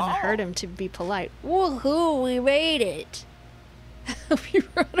not gonna hurt him to be polite. Woohoo, we made it! We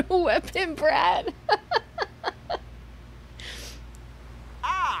brought a weapon, Brad.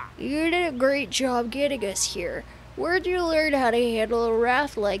 You did a great job getting us here. Where'd you learn how to handle a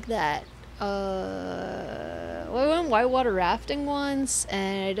raft like that? We went whitewater rafting once,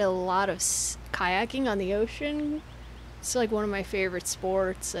 and I did a lot of kayaking on the ocean. It's like one of my favorite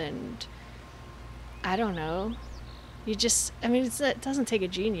sports, and I don't know. You just, I mean, it doesn't take a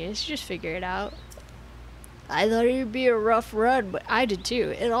genius. You just figure it out. I thought it'd be a rough run, but I did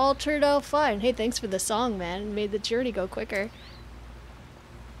too. It all turned out fine. Hey, thanks for the song, man. It made the journey go quicker.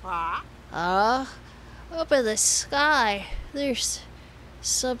 Up in the sky, there's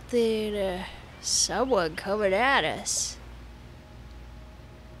something, someone coming at us.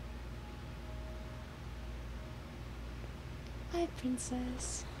 Hi,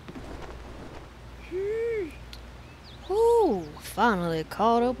 princess. Ooh, finally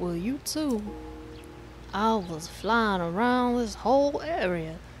caught up with you too. I was flying around this whole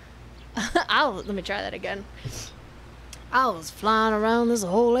area. Let me try that again. I was flying around this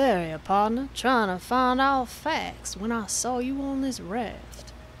whole area, partner, trying to find out facts when I saw you on this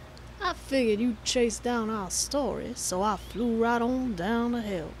raft. I figured you'd chase down our story, so I flew right on down the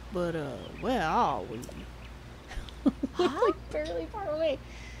hill. But, where are we? Like barely far away.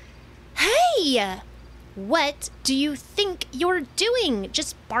 Hey! What do you think you're doing?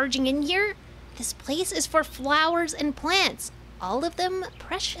 Just barging in here? This place is for flowers and plants, all of them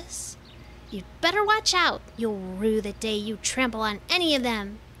precious. You'd better watch out. You'll rue the day you trample on any of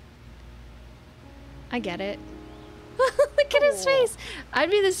them. I get it. Look at his face.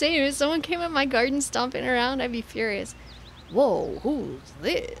 I'd be the same. If someone came in my garden stomping around, I'd be furious. Whoa, who's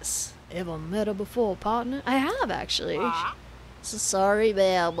this? Ever met her before, partner? I have, actually. So sorry,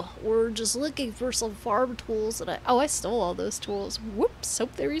 ma'am. We're just looking for some farm tools that I stole all those tools. Whoops,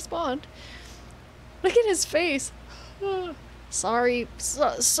 hope they respawned. Look at his face. Sorry,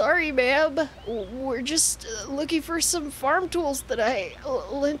 ma'am. We're just looking for some farm tools that I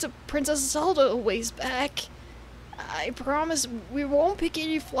lent to Princess Zelda a ways back. I promise we won't pick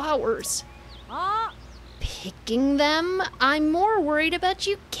any flowers. Picking them? I'm more worried about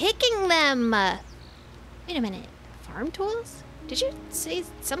you kicking them. Wait a minute. Farm tools? Did you say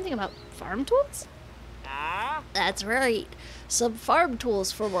something about farm tools? That's right. Some farm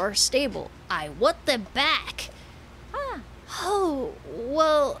tools from our stable. I want them back. Oh,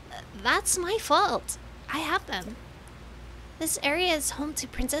 well, that's my fault. I have them. This area is home to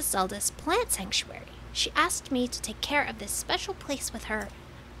Princess Zelda's plant sanctuary. She asked me to take care of this special place with her.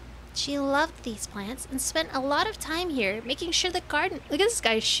 She loved these plants and spent a lot of time here making sure the garden... Look at this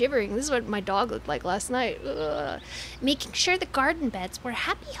guy shivering. This is what my dog looked like last night. Making sure the garden beds were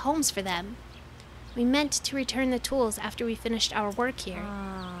happy homes for them. We meant to return the tools after we finished our work here.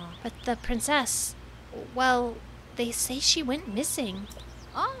 But the princess... well... they say she went missing.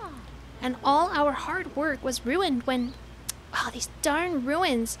 And all our hard work was ruined when... oh, these darn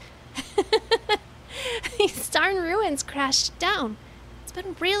ruins. These darn ruins crashed down. It's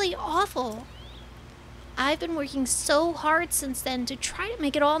been really awful. I've been working so hard since then to try to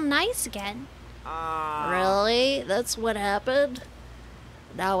make it all nice again. Really? That's what happened?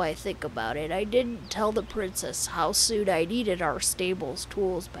 Now I think about it, I didn't tell the princess how soon I needed our stable's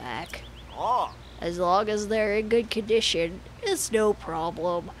tools back. As long as they're in good condition, it's no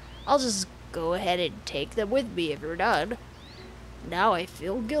problem. I'll just go ahead and take them with me if you're done. Now I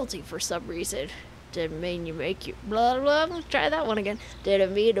feel guilty for some reason. Didn't mean to make you... blah, blah, blah. Try that one again.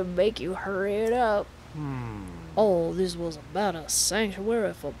 Didn't mean to make you hurry it up. Oh, this was about a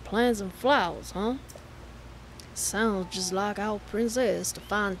sanctuary for plants and flowers, huh? Sounds just like our princess to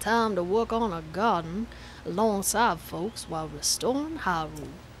find time to work on a garden alongside folks while restoring Hyrule.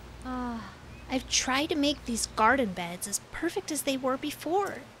 I've tried to make these garden beds as perfect as they were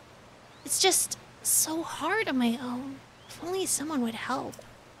before. It's just so hard on my own. If only someone would help.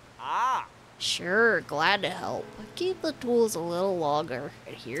 Ah. Sure, glad to help. Keep the tools a little longer.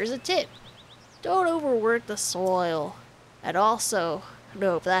 And here's a tip. Don't overwork the soil. And also,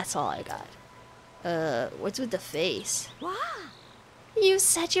 nope, that's all I got. What's with the face? Wow. You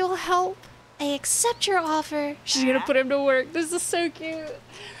said you'll help. I accept your offer. She's gonna put him to work. This is so cute.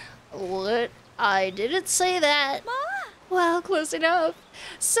 What? I didn't say that. Well, close enough.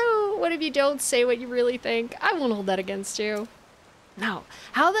 So, what if you don't say what you really think? I won't hold that against you. Now,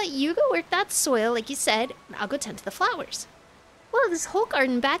 how about you go work that soil like you said, and I'll go tend to the flowers. We'll have this whole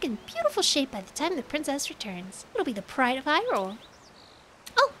garden back in beautiful shape by the time the princess returns. It'll be the pride of Hyrule.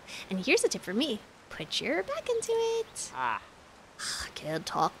 Oh, and here's a tip for me. Put your back into it. Ah. I can't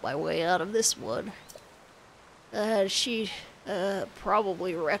talk my way out of this one. She'd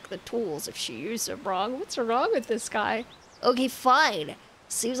probably wreck the tools if she used them wrong. What's wrong with this guy? Okay, fine.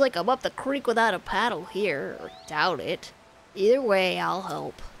 Seems like I'm up the creek without a paddle here, or doubt it. Either way, I'll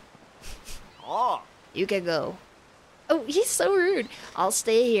help. Oh. You can go. Oh, he's so rude. I'll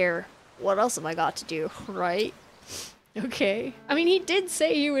stay here. What else have I got to do, right? Okay. I mean, he did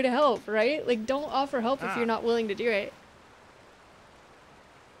say he would help, right? Like, don't offer help if you're not willing to do it.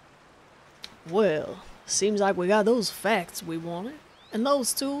 Well, seems like we got those facts we wanted. And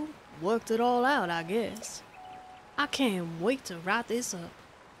those two worked it all out, I guess. I can't wait to write this up.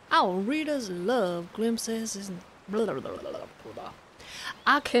 Our readers love glimpses and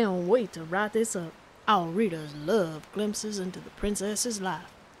I can't wait to write this up. Our readers love glimpses into the princess's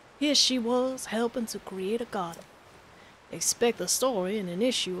life. Here she was, helping to create a garden. Expect the story in an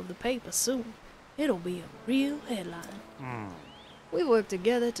issue of the paper soon. It'll be a real headline. We worked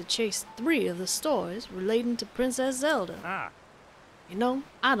together to chase 3 of the stories relating to Princess Zelda. Ah. You know,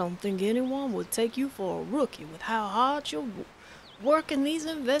 I don't think anyone would take you for a rookie with how hard you're working these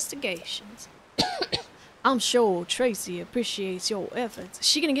investigations. I'm sure Tracy appreciates your efforts. Is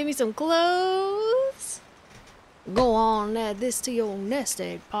she gonna give me some clothes? Go on and add this to your nest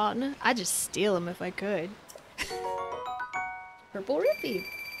egg, partner. I'd just steal them if I could. Purple rupee.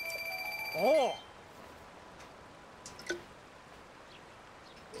 Oh.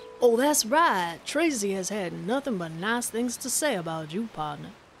 Oh, that's right. Tracy has had nothing but nice things to say about you,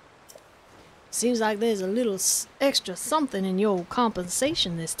 partner. Seems like there's a little extra something in your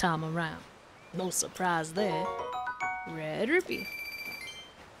compensation this time around. No surprise there. Red rupee.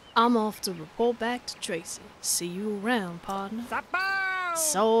 I'm off to report back to Tracy. See you around, partner. Sapo.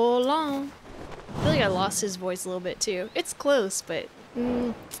 So long. I feel like I lost his voice a little bit too. It's close, but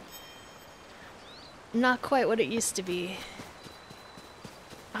not quite what it used to be.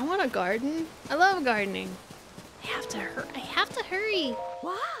 I want a garden. I love gardening. I have to hurry.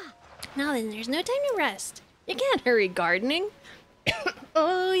 Wow. Now then, there's no time to rest. You can't hurry gardening.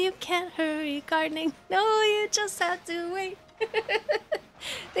 Oh, you can't hurry gardening. No, you just have to wait.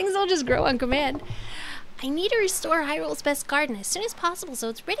 Things don't just grow on command. I need to restore Hyrule's best garden as soon as possible so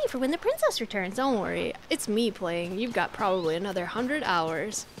it's ready for when the princess returns. Don't worry, it's me playing. You've got probably another 100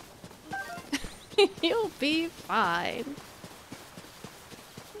 hours. You'll be fine.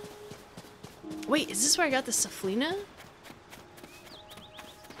 Wait, is this where I got the Saflina?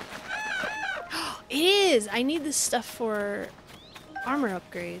 It is! I need this stuff for armor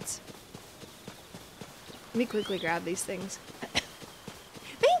upgrades. Let me quickly grab these things.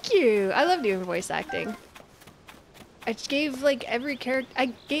 Thank you! I love doing voice acting. I gave like every character,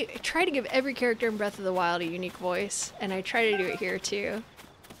 I try to give every character in Breath of the Wild a unique voice, and I try to do it here too.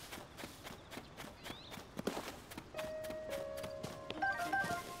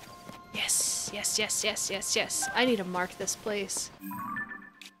 Yes. I need to mark this place.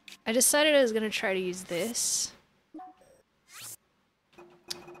 I decided I was gonna try to use this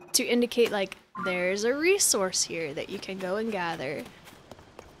to indicate like there's a resource here that you can go and gather.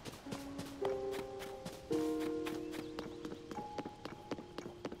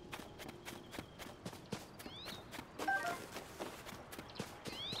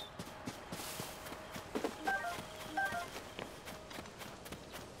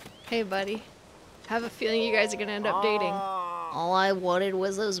 Hey buddy, I have a feeling you guys are gonna end up dating. All I wanted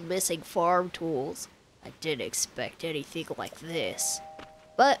was those missing farm tools. I didn't expect anything like this.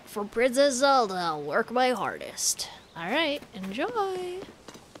 But for Princess Zelda, I'll work my hardest. Alright, enjoy. I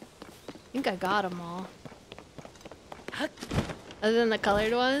think I got them all. Other than the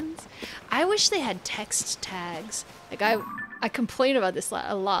colored ones. I wish they had text tags. Like I complain about this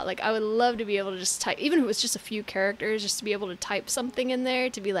a lot. Like, I would love to be able to just type, even if it was just a few characters, just to be able to type something in there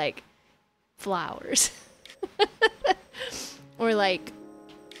to be like, flowers. Or like,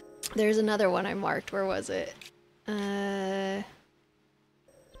 there's another one I marked. Where was it? Like,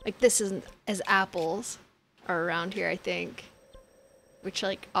 this isn't as apples are around here, I think. Which,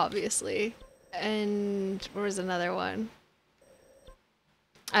 like, obviously. And where was another one?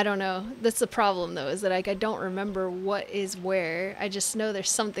 I don't know. That's the problem, though, is that like I don't remember what is where. I just know there's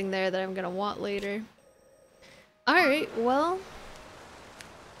something there that I'm gonna want later. Alright, well...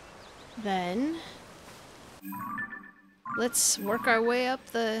 then... let's work our way up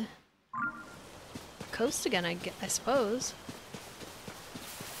the coast again, I suppose.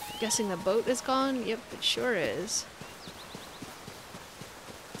 Guessing the boat is gone? Yep, it sure is.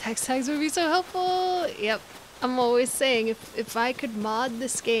 Text tags would be so helpful! Yep. I'm always saying, if I could mod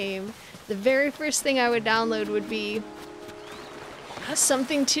this game, the very first thing I would download would be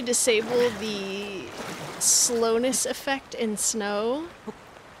something to disable the slowness effect in snow.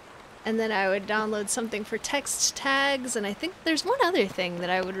 And then I would download something for text tags, and I think there's one other thing that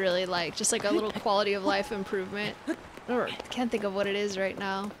I would really like, just like a little quality of life improvement. I can't think of what it is right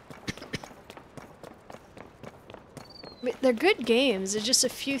now. They're good games. There's just a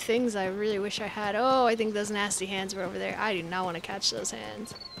few things I really wish I had. Oh, I think those nasty hands were over there. I do not want to catch those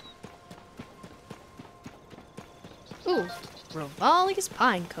hands. Ooh, Rivali's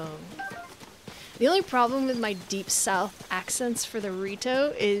pine cone. The only problem with my deep south accents for the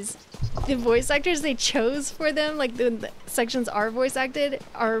Rito is the voice actors they chose for them, like the sections are voice acted,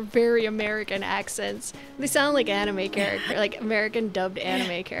 are very American accents. They sound like anime characters, like American dubbed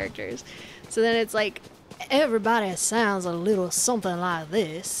anime characters. So then it's like, everybody sounds a little something like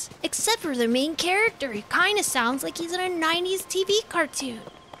this. Except for the main character. He kinda sounds like he's in a 90s TV cartoon.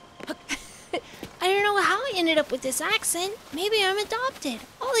 I don't know how I ended up with this accent. Maybe I'm adopted.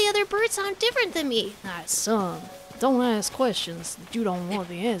 All the other birds sound different than me. Now, son, don't ask questions that you don't want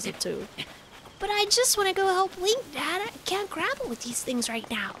the answer to. But I just want to go help Link, Dad. I can't grapple with these things right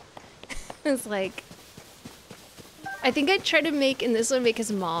now. It's like... I think I tried to make, in this one, make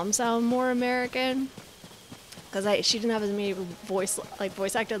his mom sound more American. Because she didn't have as many voice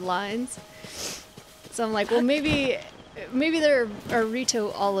acted lines. So I'm like, well, maybe there are Rito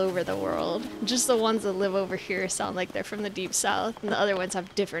all over the world. Just the ones that live over here sound like they're from the deep south, and the other ones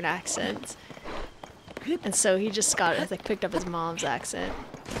have different accents. And so he just picked up his mom's accent.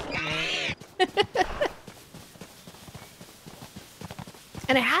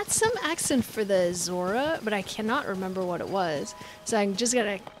 And I had some accent for the Zora, but I cannot remember what it was. So I'm just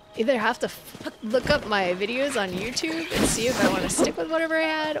gonna either have to look up my videos on YouTube and see if I want to stick with whatever I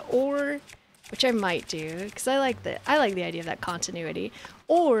had, or, which I might do, because I like the idea of that continuity,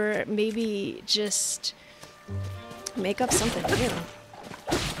 or maybe just make up something new.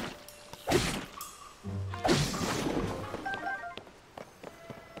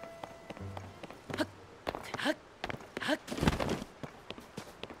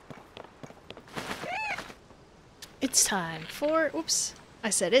 It's time for, oops, I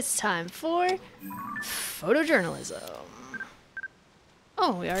said it's time for photojournalism.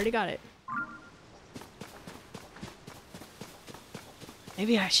 Oh, we already got it.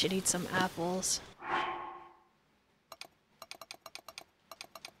 Maybe I should eat some apples.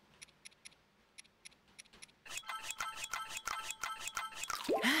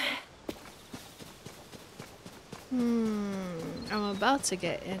 I'm about to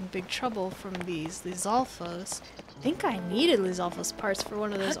get in big trouble from these Lizalfos. I think I needed Lizalfos parts for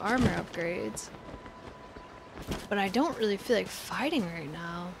one of those armor upgrades. But I don't really feel like fighting right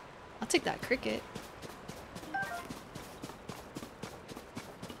now. I'll take that cricket.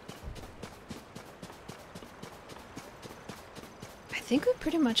 I think we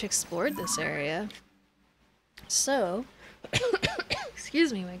pretty much explored this area. So,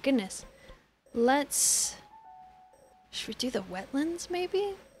 excuse me, my goodness. Should we do the wetlands,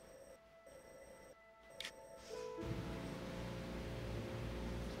 maybe?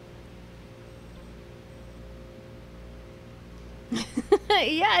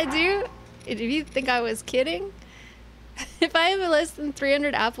 Yeah, I do. If you think I was kidding? If I have less than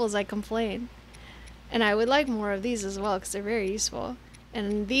 300 apples, I complain. And I would like more of these as well, because they're very useful.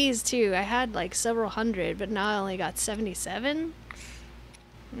 And these too, I had like several hundred, but now I only got 77?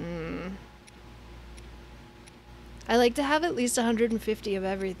 I like to have at least 150 of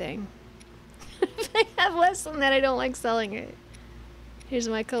everything. If I have less than that, I don't like selling it. Here's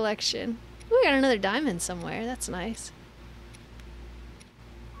my collection. Ooh, I got another diamond somewhere. That's nice.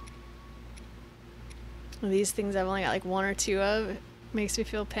 These things I've only got like one or two of. It makes me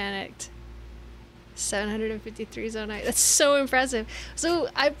feel panicked. 753 zone I. That's so impressive. So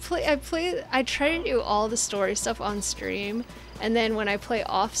I try to do all the story stuff on stream, and then when I play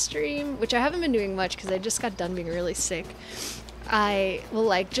off stream, which I haven't been doing much because I just got done being really sick, I will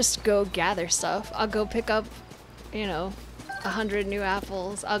like just go gather stuff. I'll go pick up, you know, 100 new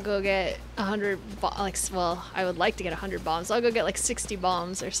apples. I'll go get 100 well, I would like to get 100 bombs. I'll go get like 60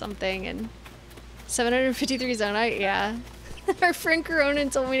 bombs or something, and 753 zonite, yeah. Our friend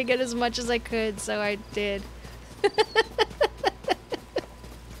Coronin told me to get as much as I could, so I did.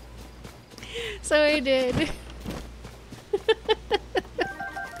 So I did.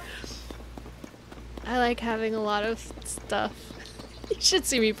 I like having a lot of stuff. You should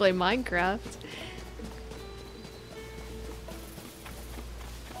see me play Minecraft.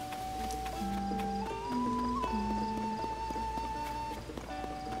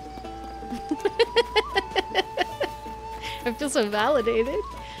 I feel so validated.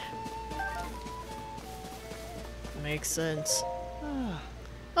 Makes sense.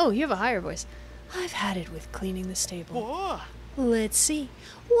 Oh, you have a higher voice. I've had it with cleaning the stable. Oh. Let's see.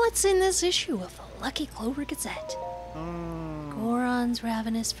 What's in this issue of the Lucky Clover Gazette? Goron's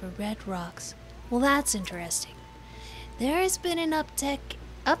ravenous for red rocks. Well, that's interesting. There has been an uptick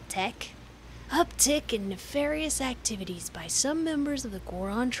in nefarious activities by some members of the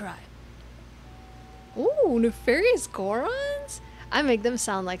Goron tribe. Ooh, nefarious Gorons? I make them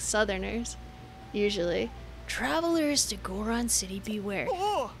sound like Southerners. Usually. Travelers to Goron City beware.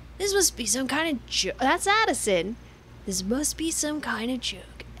 Oh. This must be some kind of joke. That's Addison. This must be some kind of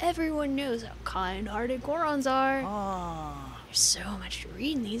joke. Everyone knows how kind-hearted Gorons are. There's so much to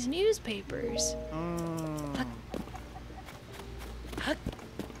read in these newspapers. Huck. Huck.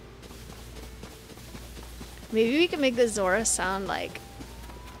 Maybe we can make the Zora sound like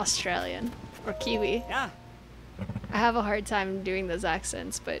Australian or Kiwi. Yeah. I have a hard time doing those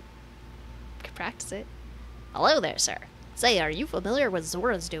accents, but I can practice it. Hello there, sir. Say, are you familiar with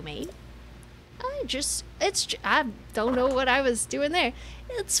Zora's domain? I don't know what I was doing there.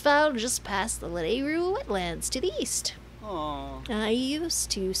 It's found just past the Leru wetlands to the east. Oh. I used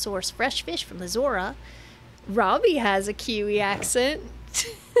to source fresh fish from the Zora. Robbie has a Kiwi accent.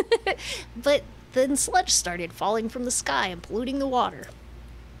 But then sludge started falling from the sky and polluting the water.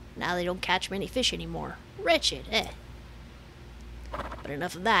 Now they don't catch many fish anymore. Wretched, eh? But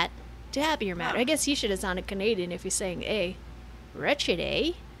enough of that. To happier matter. I guess you should have sounded Canadian if you're saying eh. Wretched,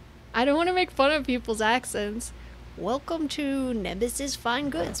 eh? I don't want to make fun of people's accents. Welcome to Nemesis Fine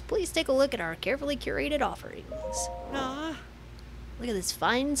Goods. Please take a look at our carefully curated offerings. Nah. Look at this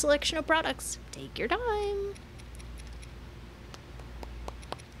fine selection of products. Take your time.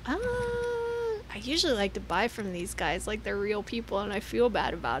 I usually like to buy from these guys like they're real people, and I feel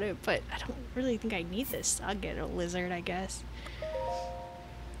bad about it, but I don't really think I need this. I'll get a lizard, I guess.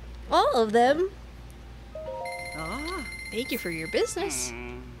 All of them. Thank you for your business.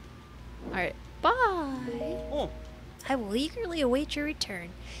 Alright, bye. Oh. I will eagerly await your return.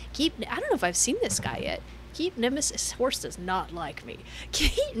 I don't know if I've seen this guy yet. Keep Nemesis, horse does not like me.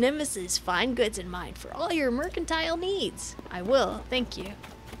 Keep Nemesis Fine Goods in mind for all your mercantile needs. I will, thank you.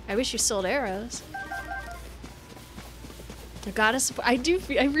 I wish you sold arrows.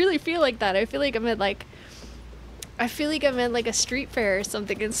 I really feel like that. I feel like I'm at like a street fair or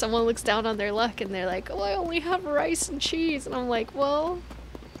something, and someone looks down on their luck and they're like, oh, I only have rice and cheese. And I'm like, well,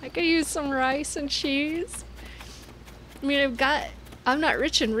 I could use some rice and cheese. I mean, I'm not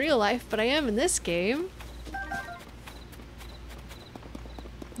rich in real life, but I am in this game.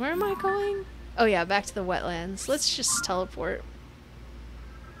 Where am I going? Oh yeah, back to the wetlands. Let's just teleport.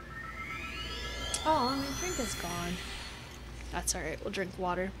 Oh, my drink is gone. That's alright, we'll drink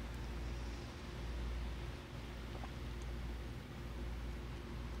water.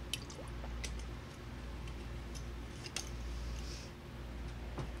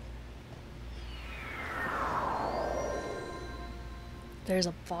 There's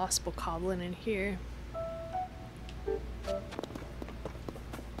a boss bokoblin in here.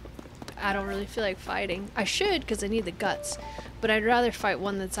 I don't really feel like fighting. I should, because I need the guts. But I'd rather fight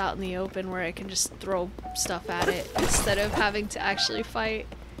one that's out in the open where I can just throw stuff at it instead of having to actually fight.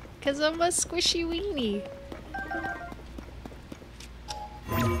 Because I'm a squishy weenie.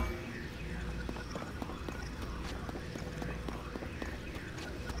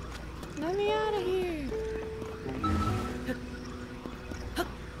 Let me out of here.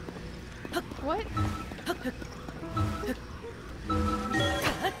 What?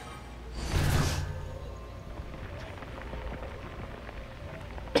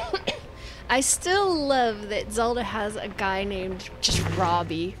 I still love that Zelda has a guy named just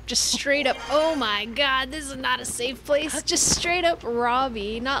Robbie. Just straight up, oh my god, this is not a safe place. Just straight up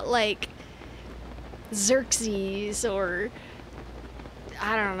Robbie, not like Xerxes or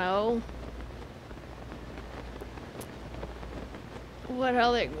I don't know. What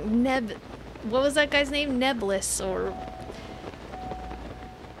other what was that guy's name? Neblis or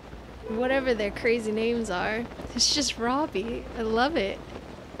whatever their crazy names are. It's just Robbie. I love it.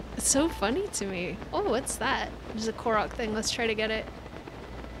 It's so funny to me. Oh, what's that? There's a Korok thing. Let's try to get it.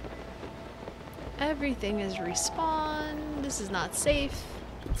 Everything is respawn. This is not safe.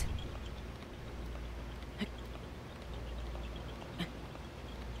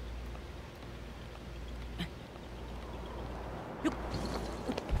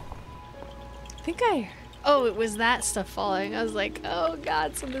 I think oh, it was that stuff falling. I was like, oh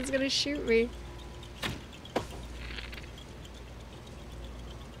god, something's gonna shoot me.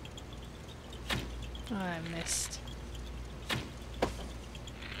 Oh, I missed.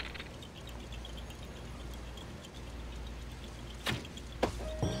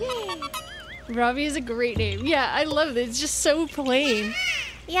 Yay! Robbie is a great name. Yeah, I love it. It's just so plain.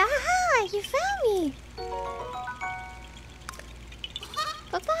 Yeah, you found me.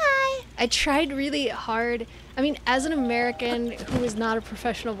 Bye-bye. I tried really hard. I mean, as an American who is not a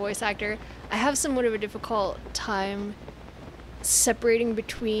professional voice actor, I have somewhat of a difficult time separating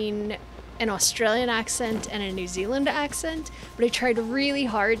between an Australian accent and a New Zealand accent, but I tried really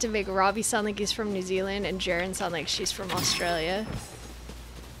hard to make Robbie sound like he's from New Zealand and Jaren sound like she's from Australia.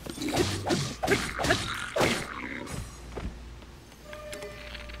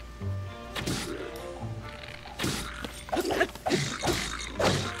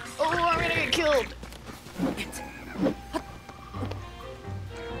 Oh, I'm gonna get killed!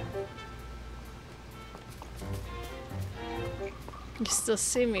 You still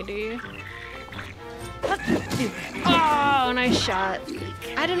see me, do you? Oh, nice shot.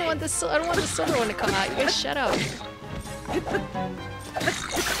 I didn't want this. I don't want the silver one to come out. You guys shut up.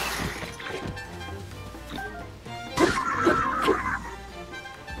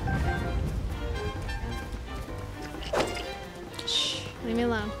 Shh, leave me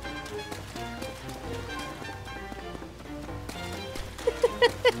alone.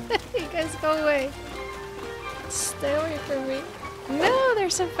 You guys go away. Stay away from me. No, they're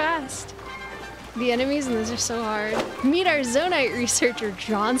so fast. The enemies in this are so hard. Meet our Zonite researcher,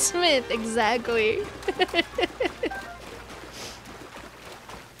 John Smith. Exactly.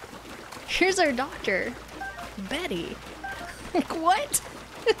 Here's our doctor, Betty. What?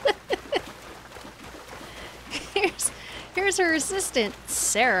 Here's her assistant,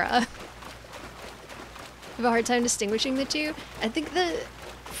 Sarah. I have a hard time distinguishing the two. I think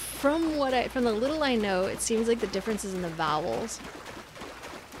from the little I know, it seems like the difference is in the vowels.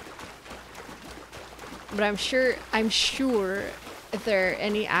 But I'm sure if there are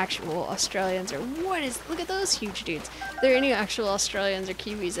any actual Australians or look at those huge dudes. If there are any actual Australians or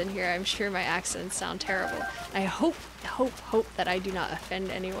Kiwis in here, I'm sure my accents sound terrible. I hope that I do not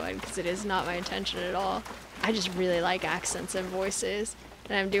offend anyone, because it is not my intention at all. I just really like accents and voices,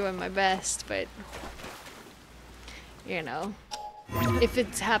 and I'm doing my best, but you know. If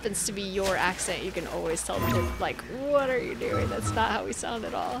it happens to be your accent, you can always tell them, like, what are you doing? That's not how we sound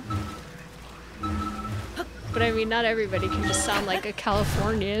at all. But I mean, not everybody can just sound like a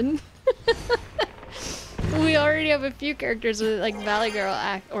Californian. We already have a few characters with like Valley Girl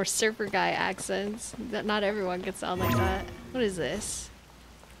or Surfer Guy accents. That not everyone can sound like that. What is this?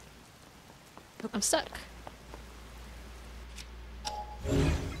 I'm stuck.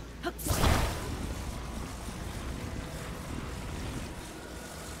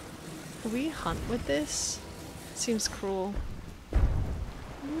 Can we hunt with this? Seems cruel.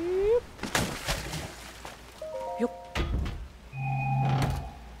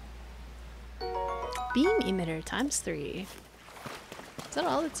 Beam emitter ×3. Is that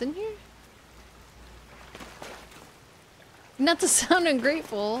all that's in here? Not to sound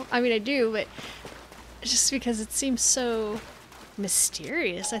ungrateful. I mean, I do, but just because it seems so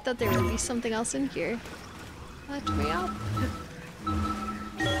mysterious. I thought there would be something else in here. Let me up.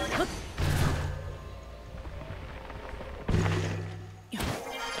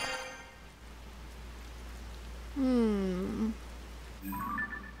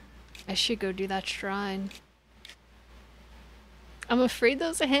 I should go do that shrine. I'm afraid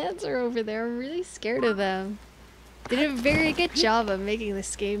those hands are over there. I'm really scared of them. They did a very good job of making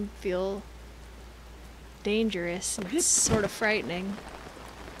this game feel dangerous. It's sort of frightening.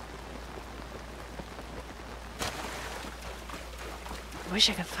 I wish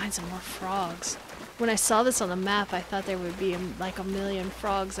I could find some more frogs. When I saw this on the map, I thought there would be like a million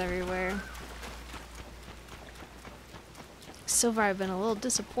frogs everywhere. So far, I've been a little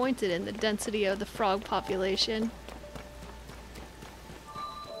disappointed in the density of the frog population.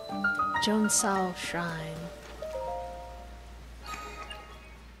 Jonesao Shrine.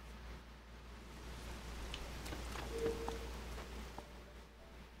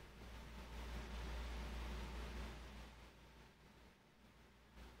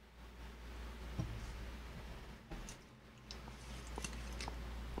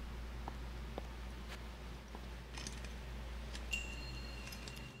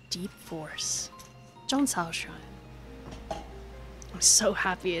 Deep Force. Jonesao Shrine. I'm so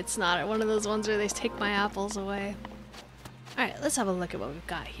happy it's not one of those ones where they take my apples away. Alright, let's have a look at what we've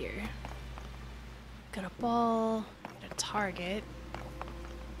got here. Got a ball, got a target.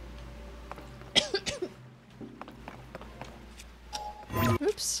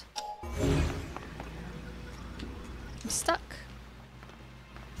 Oops. I'm stuck.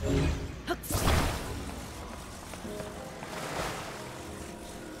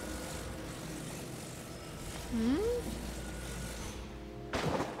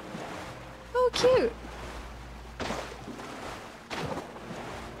 Oh, cute.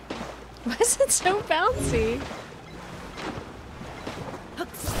 Why is it so bouncy?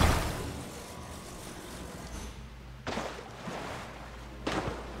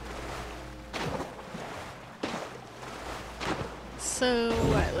 So,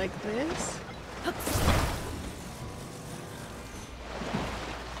 what, like this?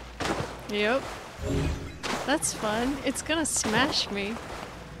 Yep. That's fun. It's gonna smash me.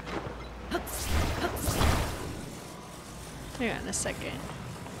 Hang on a second.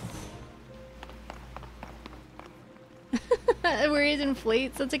 Where it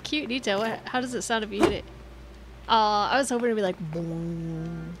inflates? That's a cute detail. How does it sound if you hit it? I was hoping to be like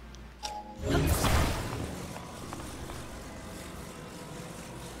boom.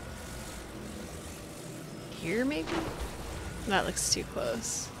 Here, maybe? That looks too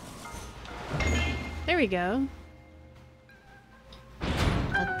close. There we go.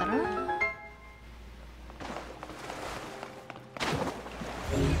 Ta-da.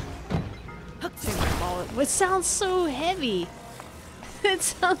 Take my ball. It sounds so heavy. It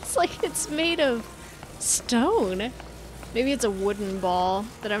sounds like it's made of stone. Maybe it's a wooden ball,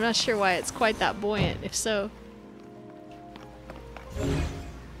 but I'm not sure why it's quite that buoyant, if so.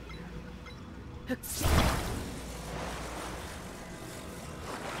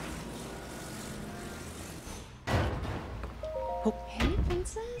 Hey,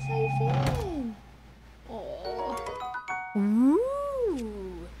 princess, how you feeling? Oh.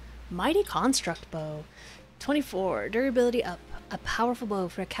 Ooh. Mighty Construct Bow. 24. Durability up. A powerful bow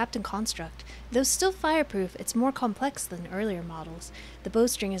for a Captain Construct. Though still fireproof, it's more complex than earlier models. The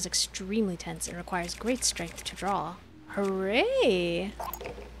bowstring is extremely tense and requires great strength to draw. Hooray!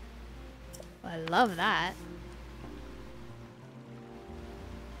 I love that.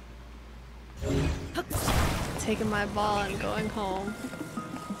 Taking my ball and going home.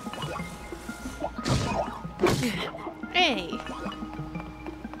 Hey!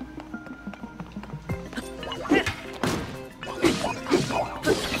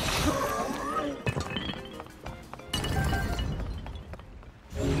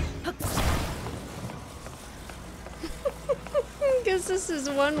 Guess this is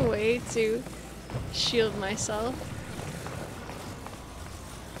one way to shield myself.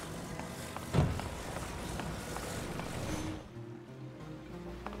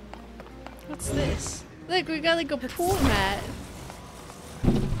 What's this? Look, we got like a pool mat.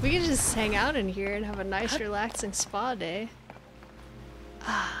 We can just hang out in here and have a nice relaxing spa day.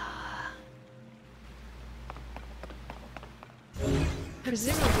 Ah.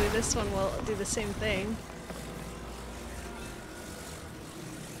 Presumably this one will do the same thing.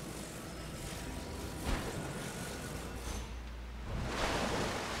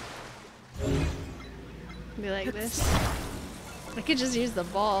 Be like this. I could just use the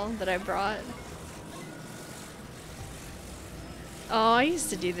ball that I brought. Oh, I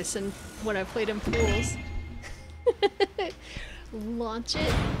used to do this when I played in pools. Launch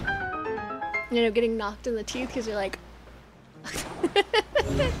it. You know, getting knocked in the teeth because you're like...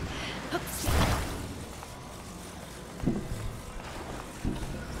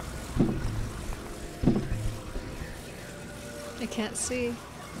 I can't see.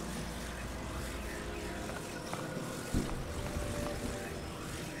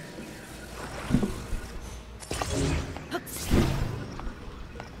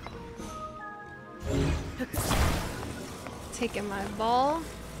 Taking my ball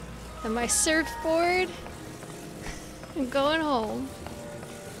and my surfboard and going home.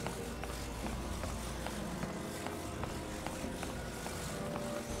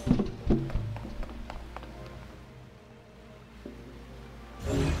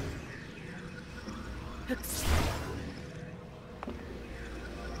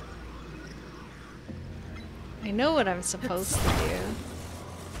 I know what I'm supposed to do.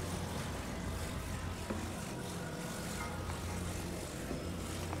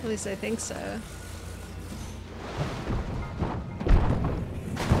 At least I think so.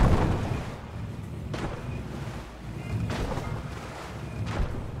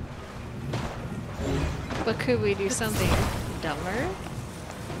 But could we do something dumber?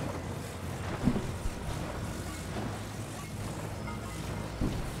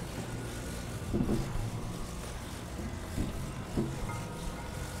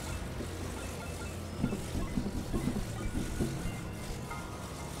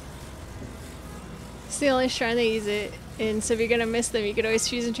 It's the only shrine they use it in, so if you're gonna miss them, you could always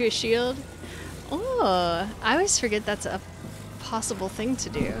fuse into a shield. Oh, I always forget that's a possible thing to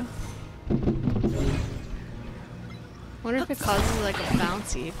do. Wonder if it causes like a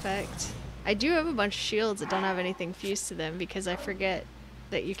bouncy effect. I do have a bunch of shields that don't have anything fused to them because I forget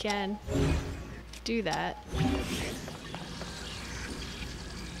that you can do that.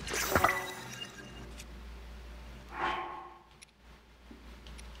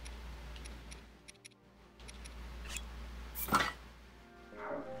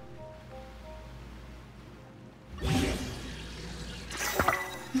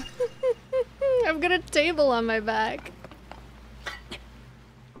 I've got a table on my back.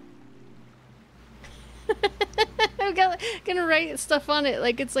 I'm gonna write stuff on it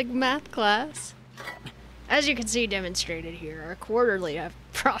like it's like math class. As you can see demonstrated here, our quarterly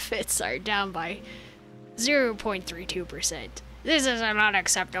profits are down by 0.32%. This is an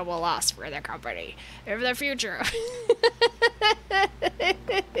unacceptable loss for the company. In the future.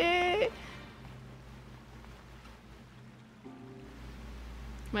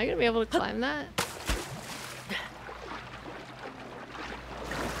 Am I gonna be able to climb that?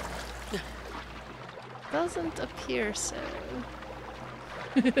 Doesn't appear so.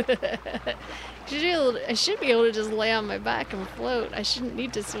 I should be able to just lay on my back and float. I shouldn't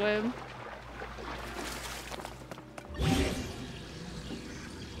need to swim.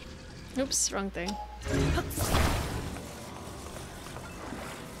 Oops, wrong thing.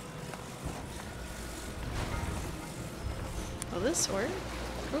 Will this work?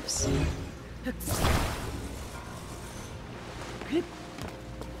 Oops.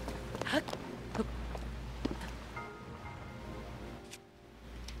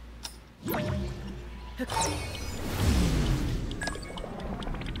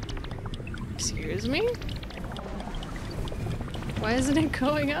 Excuse me? Why isn't it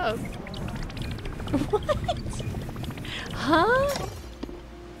going up? What? Huh?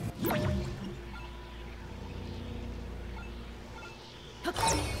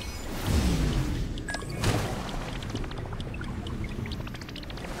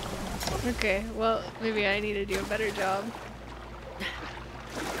 Okay, well, maybe I need to do a better job.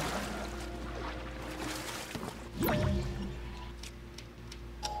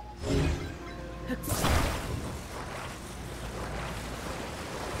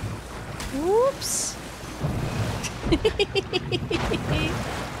 Whoops!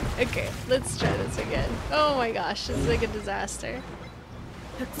 Okay, let's try this again. Oh my gosh, it's like a disaster.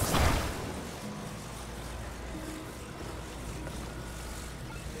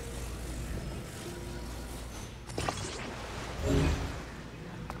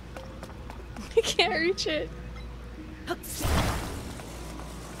 I can't reach it.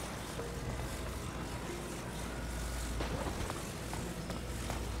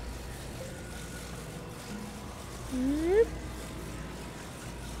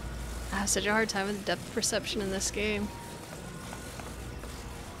 I have such a hard time with depth perception in this game.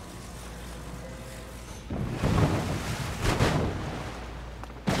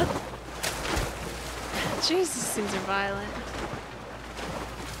 Jesus, these things are violent.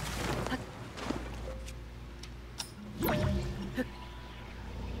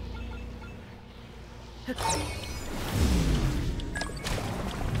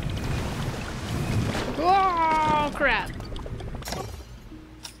 Oh crap!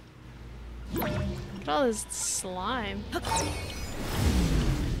 Look at all this slime.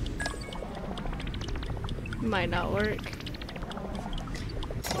 Might not work.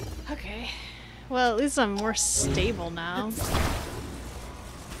 Okay. Well, at least I'm more stable now.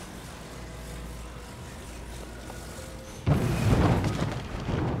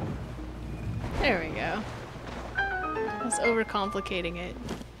 There we go. I was overcomplicating it.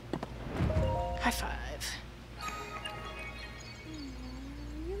 High five.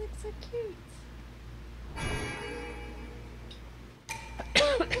 You look so cute.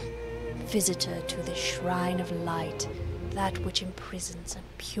 Visitor to the Shrine of Light, that which imprisons and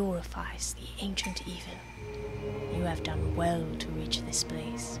purifies the ancient evil. You have done well to reach this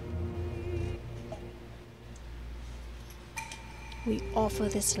place. We offer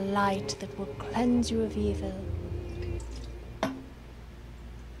this light that will cleanse you of evil.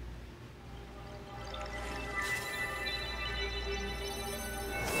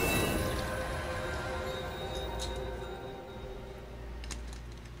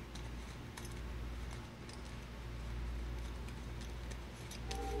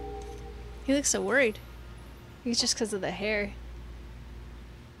 He looks so worried. I think it's just because of the hair.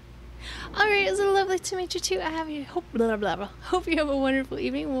 Alright, it was lovely to meet you too. I have you hope blah blah blah. Hope you have a wonderful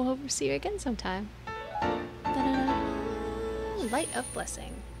evening. We'll hope to see you again sometime. Da-da-da. Light of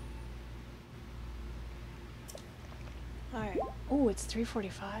blessing. Alright. Oh, it's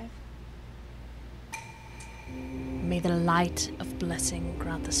 3:45. May the light of blessing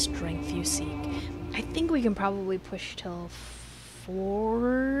grant the strength you seek. I think we can probably push till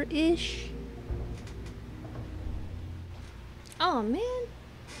 4-ish. Oh man.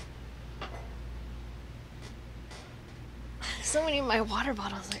 So many of my water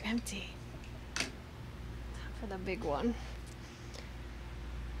bottles are empty. Time for the big one.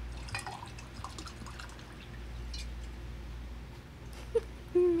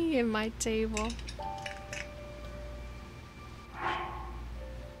 Me and my table.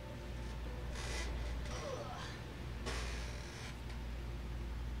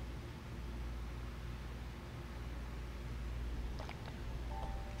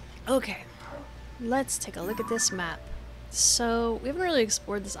 Okay, let's take a look at this map. So, we haven't really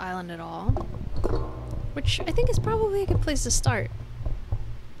explored this island at all, which I think is probably a good place to start.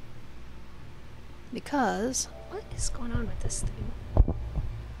 Because, what is going on with this thing?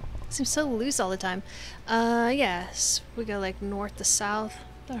 It seems so loose all the time. Yes, we go like north to south.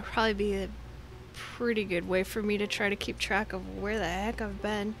 That'll probably be a pretty good way for me to try to keep track of where the heck I've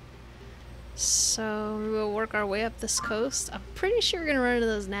been. So, we'll work our way up this coast. I'm pretty sure we're gonna run into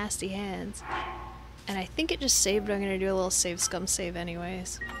those nasty hands. And I think it just saved, but I'm gonna do a little save scum save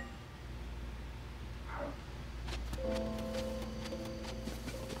anyways.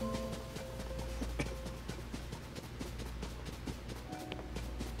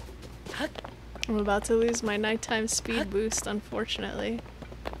 I'm about to lose my nighttime speed boost, unfortunately.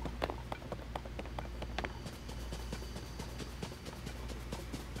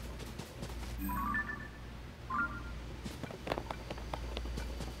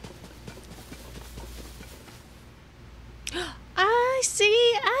 I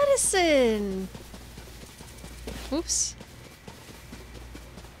see Addison! Oops.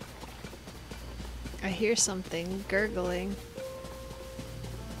 I hear something gurgling.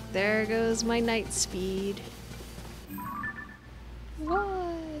 There goes my night speed.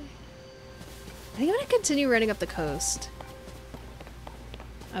 Why? I think I'm gonna continue running up the coast.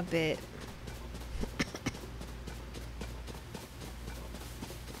 A bit.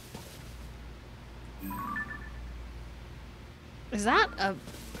 Is that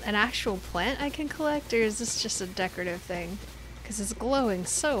an actual plant I can collect, or is this just a decorative thing? Because it's glowing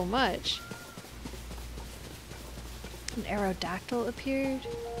so much. An aerodactyl appeared.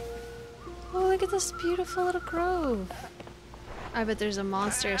 Oh, look at this beautiful little grove. I bet there's a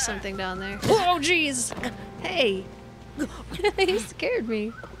monster or something down there. Oh, jeez! Hey! He scared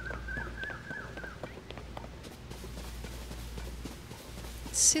me.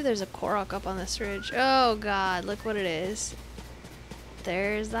 See, there's a Korok up on this ridge. Oh god, look what it is.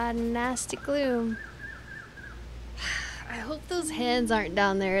 There's that nasty gloom. I hope those hands aren't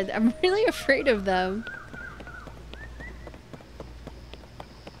down there. I'm really afraid of them.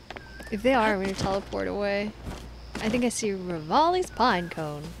 If they are, I'm gonna teleport away. I think I see Rivali's pine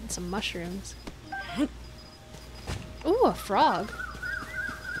cone and some mushrooms. Ooh, a frog.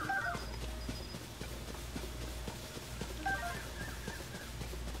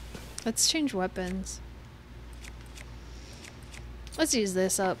 Let's change weapons. Let's use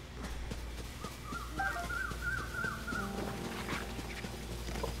this up.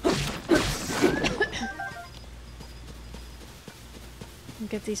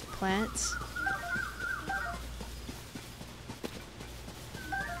 Get these plants.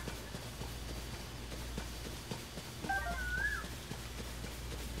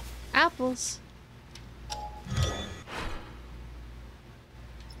 Apples.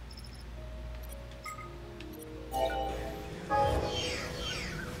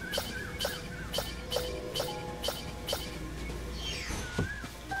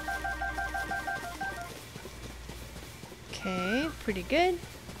 Okay, pretty good.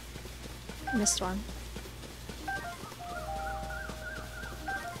 Missed one.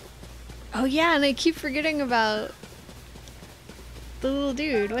 Oh yeah, and I keep forgetting about the little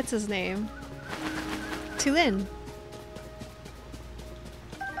dude. What's his name? Tulin.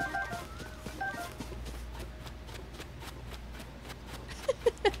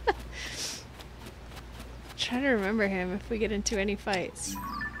 trying to remember him if we get into any fights.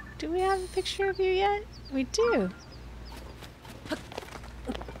 Do we have a picture of you yet? We do.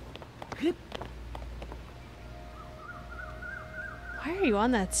 Why are you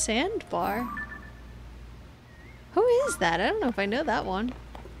on that sandbar? Who is that? I don't know if I know that one.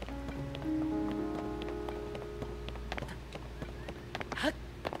 Do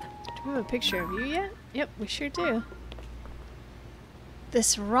we have a picture of you yet? Yep, we sure do.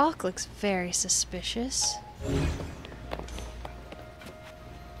 This rock looks very suspicious.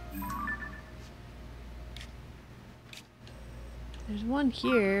 There's one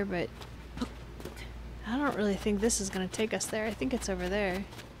here, but I don't really think this is gonna take us there. I think it's over there.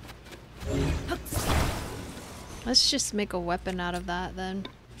 Let's just make a weapon out of that then.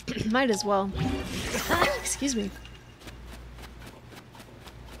 Might as well. Excuse me.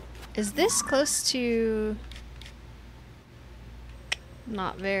 Is this close to...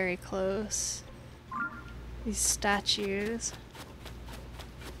 Not very close. These statues.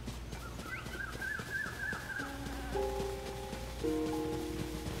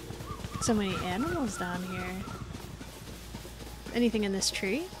 So many animals down here. Anything in this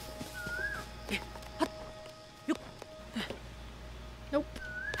tree? Nope.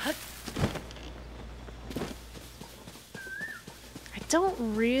 I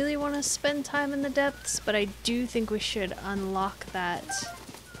don't really want to spend time in the depths, but I do think we should unlock that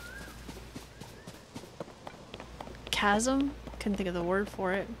chasm. Couldn't think of the word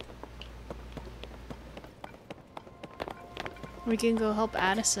for it. We can go help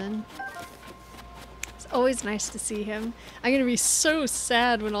Addison. It's always nice to see him. I'm gonna be so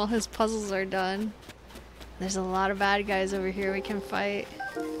sad when all his puzzles are done. There's a lot of bad guys over here we can fight,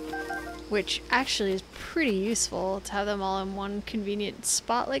 which actually is pretty useful to have them all in one convenient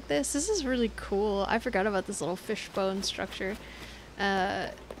spot like this. This is really cool. I forgot about this little fishbone structure.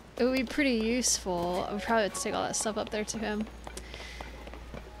 It would be pretty useful. I would probably have to take all that stuff up there to him.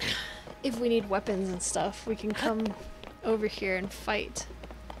 If we need weapons and stuff, we can come over here and fight.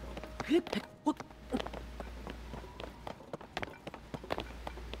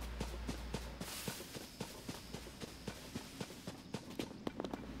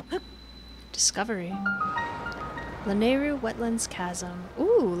 Discovery. Laneru Wetlands Chasm.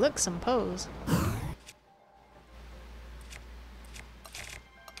 Ooh, look, some pose.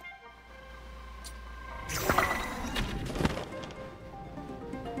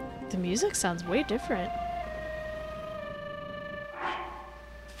 The music sounds way different.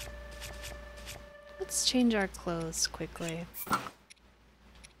 Let's change our clothes quickly.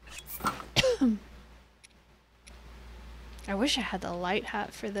 I wish I had the light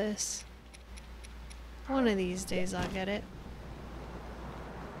hat for this. One of these days I'll get it.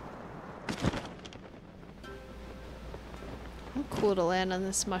 Oh, cool to land on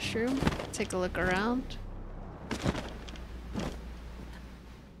this mushroom. Take a look around.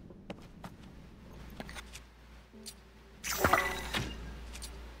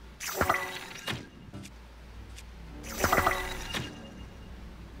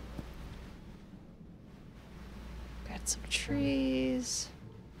 Got some trees.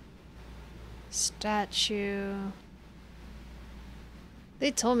 Statue.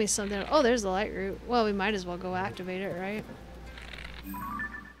 They told me something. Oh, there's the light route. Well, we might as well go activate it, right?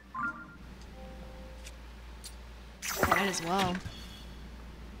 Might as well.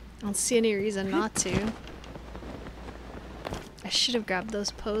 I don't see any reason not to. I should have grabbed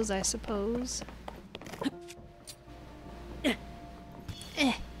those poes, I suppose.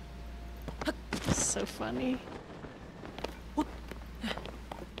 So funny.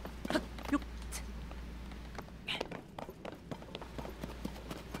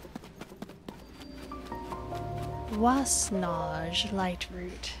 Wasnage light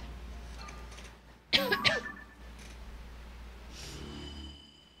route.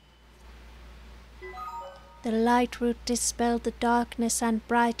 The light route dispelled the darkness and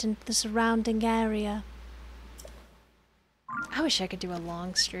brightened the surrounding area. I wish I could do a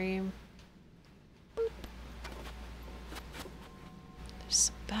long stream. There's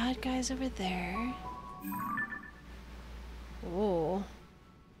some bad guys over there. Whoa.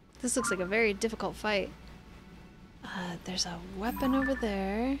 This looks like a very difficult fight. There's a weapon over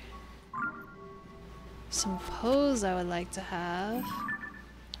there. Some pose I would like to have.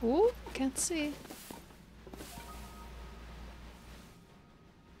 Ooh, can't see.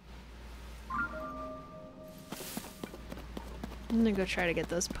 I'm gonna go try to get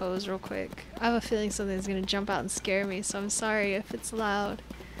those pose real quick. I have a feeling something's gonna jump out and scare me, so I'm sorry if it's loud.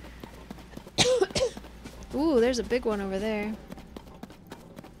 Ooh, there's a big one over there.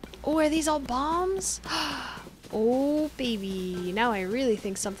 Oh, are these all bombs? Oh, baby. Now I really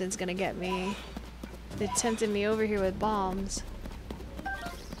think something's gonna get me. They tempted me over here with bombs.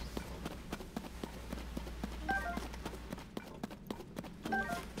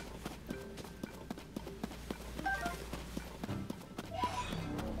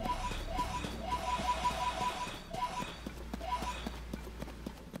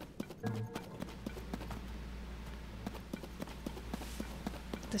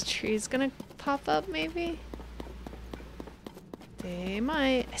 The tree's gonna pop up, maybe? They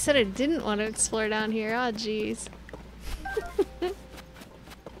might. I said I didn't want to explore down here. Oh, jeez.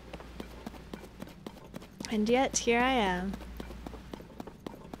 And yet, here I am.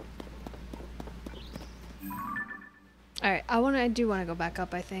 Alright, I do want to go back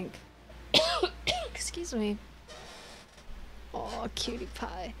up, I think. Excuse me. Oh, cutie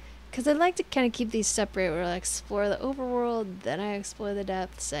pie. Because I'd like to kind of keep these separate, where I explore the overworld, then I explore the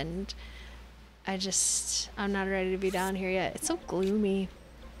depths, and I'm not ready to be down here yet. It's so gloomy.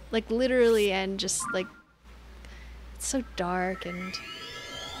 Like, literally, and just, like, it's so dark and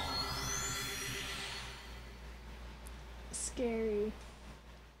scary.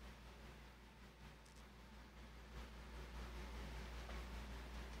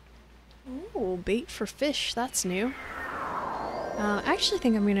 Ooh, bait for fish. That's new. I actually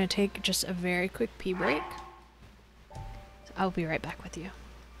think I'm gonna take just a very quick pee break. So I'll be right back with you.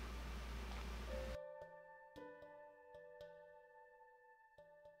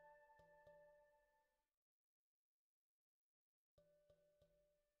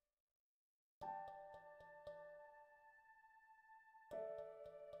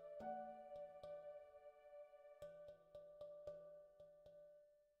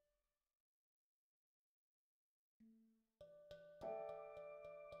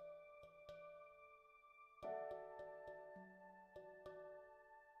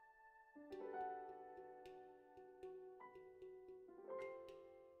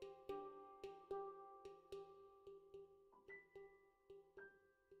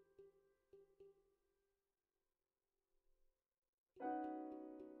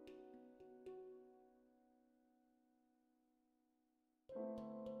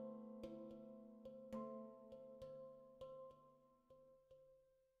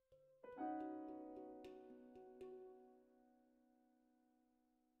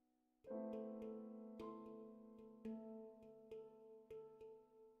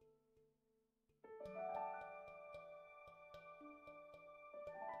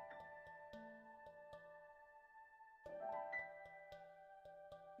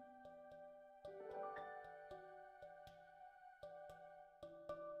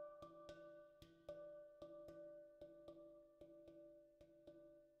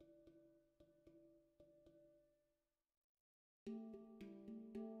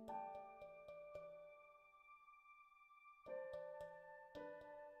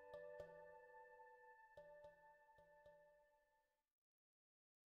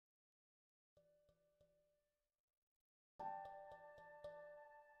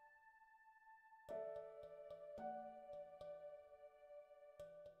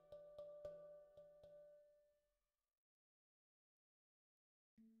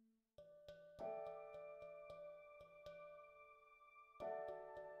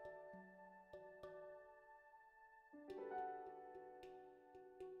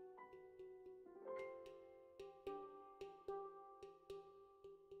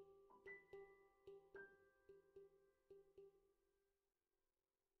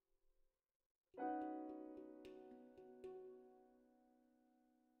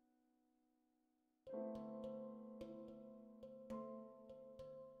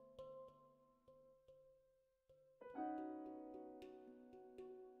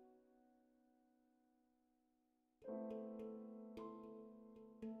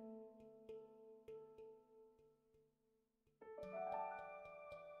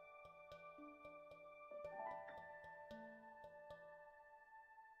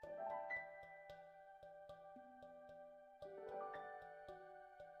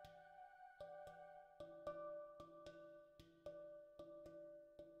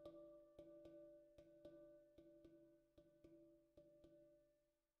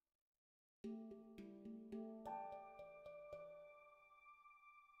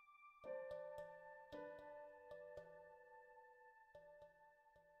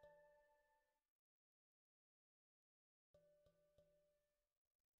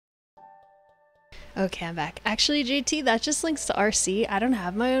 Okay, I'm back. Actually, JT, that just links to RC. I don't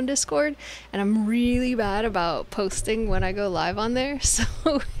have my own Discord, and I'm really bad about posting when I go live on there. So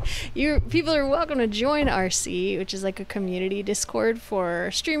people are welcome to join RC, which is like a community Discord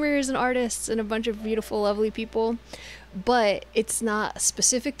for streamers and artists and a bunch of beautiful, lovely people. But it's not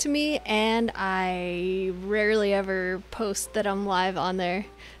specific to me, and I rarely ever post that I'm live on there.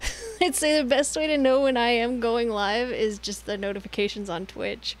 I'd say the best way to know when I am going live is just the notifications on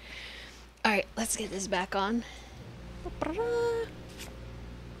Twitch. Alright, let's get this back on.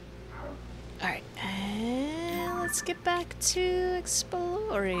 Alright, and let's get back to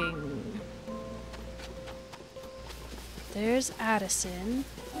exploring. There's Addison.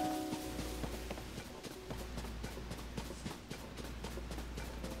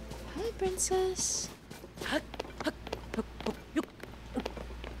 Hi, princess.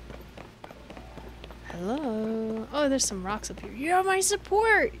 Hello. Oh, there's some rocks up here. You're my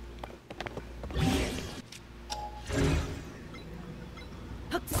support!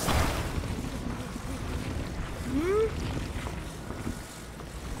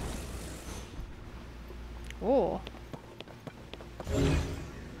 Oh.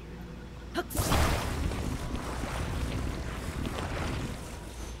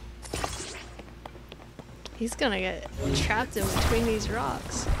 He's gonna get trapped in between these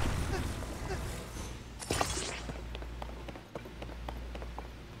rocks.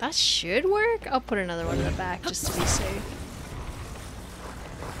 That should work. I'll put another one in the back just to be safe.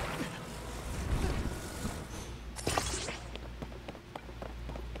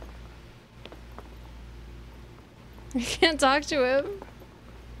 I can't talk to him.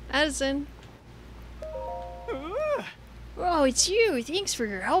 Addison. Oh, it's you. Thanks for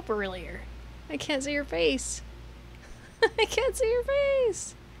your help earlier. I can't see your face. I can't see your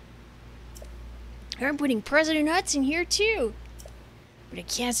face. I'm putting President Hudson here too. But I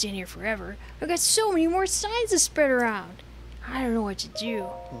can't stand here forever. I've got so many more signs to spread around. I don't know what to do.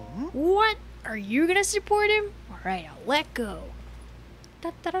 What? Are you gonna support him? Alright, I'll let go.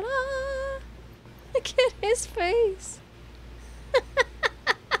 Da da da da. Look at his face. Look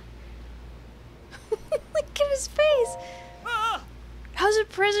at his face. How's the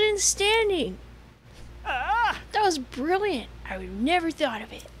president standing? That was brilliant. I would have never thought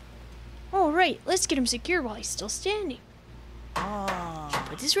of it. All right, let's get him secure while he's still standing.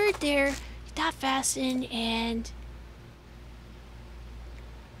 Put this right there, get that fastened, and...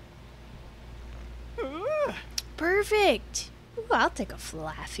 Perfect! Ooh, I'll take a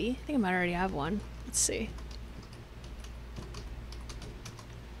Flaffy. I think I might already have one. Let's see.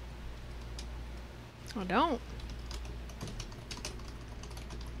 Oh, don't.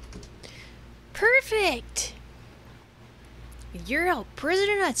 Perfect! With your help,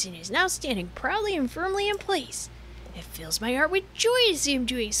 President Hudson is now standing proudly and firmly in place. It fills my heart with joy to see him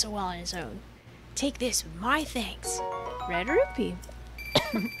doing so well on his own. Take this with my thanks. Red rupee.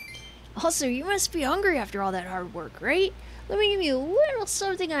 Also, you must be hungry after all that hard work, right? Let me give you a little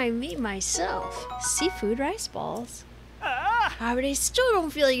something I made myself. Seafood rice balls. But I still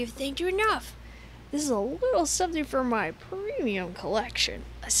don't feel like you've thanked you enough. This is a little something for my premium collection.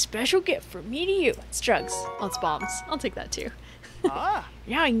 A special gift from me to you. It's drugs. Oh, it's bombs. I'll take that too. Now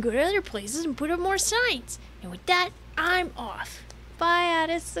I can go to other places and put up more signs. And with that, I'm off. Bye,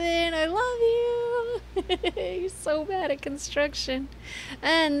 Addison. I love you. You're so bad at construction.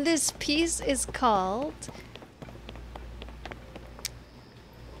 And this piece is called...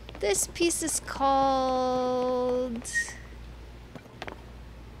 This piece is called...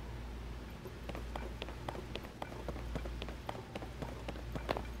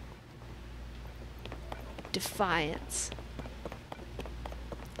 Defiance.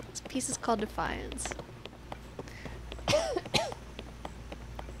 This piece is called Defiance.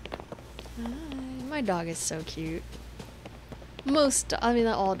 My dog is so cute. I mean,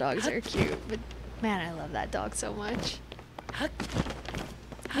 all dogs are cute, but man, I love that dog so much. It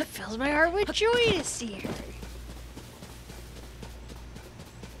fills my heart with joy to see her.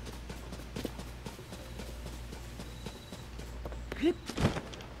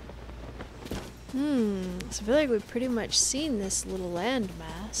 So I feel like we've pretty much seen this little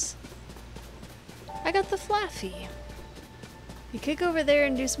landmass. I got the Flaffy. We could go over there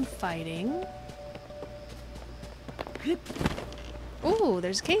and do some fighting. Oh,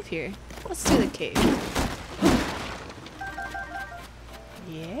 there's a cave here. Let's do the cave.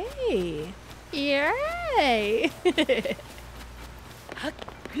 Yay! Yay!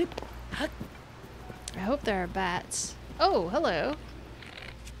 I hope there are bats. Oh, hello.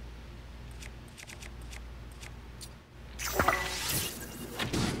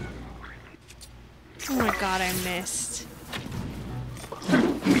 Oh my god, I missed.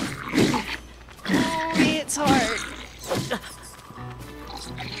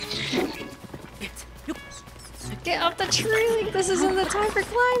 the tree! This isn't the time for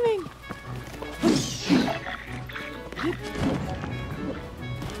climbing!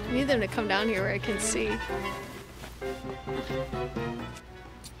 I need them to come down here where I can see.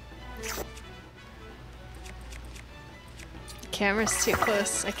 The camera's too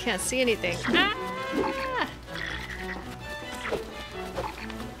close. I can't see anything. Ah!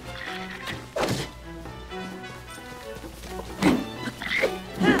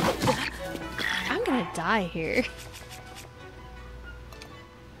 I'm gonna die here.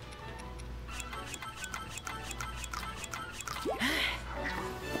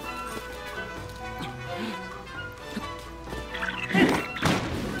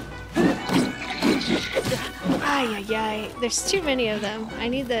 Ay, ay, ay. There's too many of them. I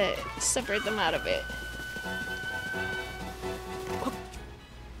need to separate them out a bit.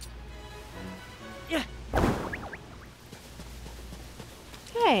 Yeah.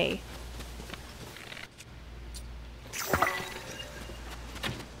 Hey.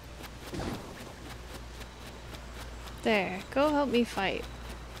 There. Go help me fight.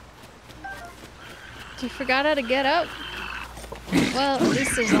 You forgot how to get up? Well, at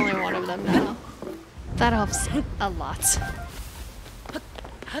least there's only one of them now. That helps a lot.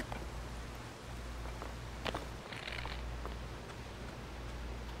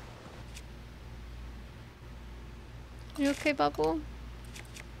 You okay, Bubble?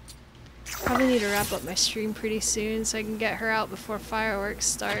 Probably need to wrap up my stream pretty soon so I can get her out before fireworks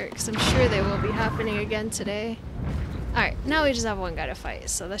start, because I'm sure they will be happening again today. Alright, now we just have one guy to fight,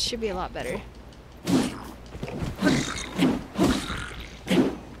 so that should be a lot better.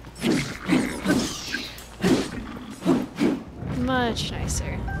 Much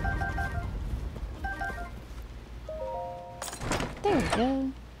nicer. There we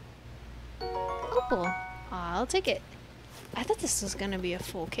go. Opal. Aw, I'll take it. I thought this was gonna be a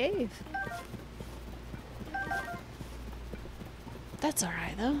full cave. That's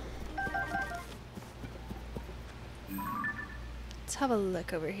alright though. Let's have a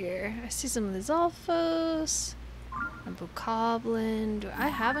look over here. I see some Lizalfos, a Bokoblin. Do I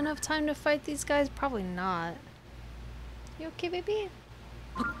have enough time to fight these guys? Probably not. You okay, baby?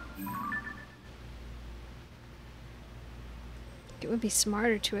 It would be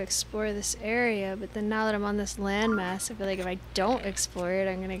smarter to explore this area, but then now that I'm on this landmass, I feel like if I don't explore it,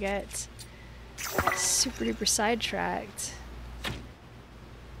 I'm gonna get super duper sidetracked.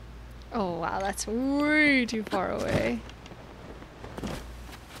 Oh wow, that's way too far away.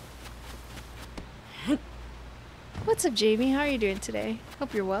 What's up, Jamie? How are you doing today?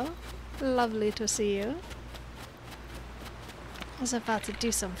 Hope you're well. Lovely to see you. I was about to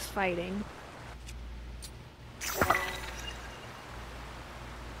do some fighting.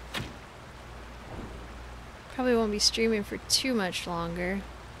 Probably won't be streaming for too much longer.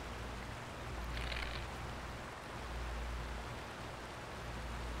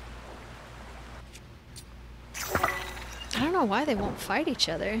 I don't know why they won't fight each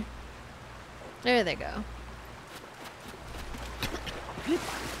other. There they go.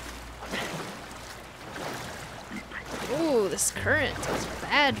 Ooh, this current is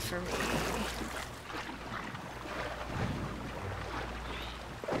bad for me.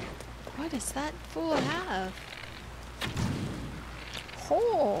 What does that fool have?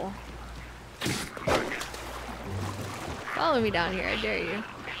 Hole. Follow me down here, I dare you.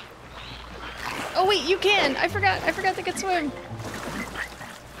 Oh wait, you can! I forgot they could swim.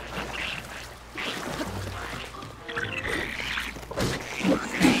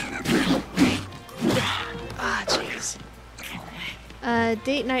 Ah, jeez.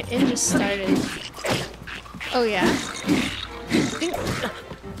 Date night in just started. Oh yeah?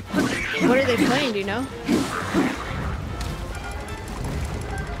 What are they playing, do you know?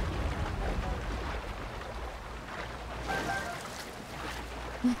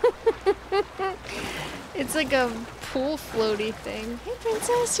 It's like a pool floaty thing. Hey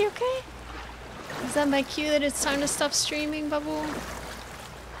princess, you okay? Is that my cue that it's time to stop streaming, Bubble?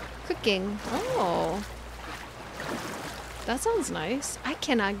 Cooking. Oh. That sounds nice. I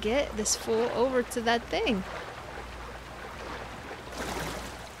cannot get this fool over to that thing.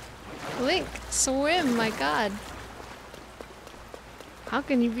 Link, swim, my god. How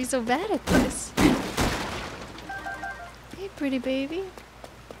can you be so bad at this? Hey, pretty baby.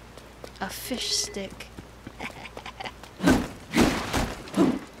 A fish stick.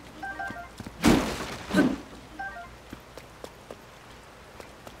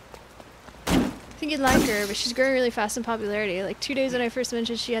 I think you'd like her, but she's growing really fast in popularity. Like 2 days when I first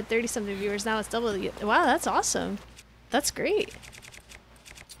mentioned she had 30-something viewers, now it's double. Wow, that's awesome. That's great.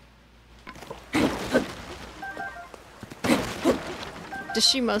 Does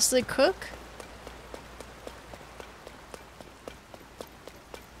she mostly cook?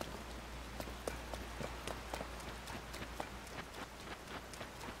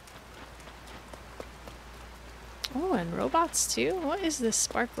 and robots too? What is this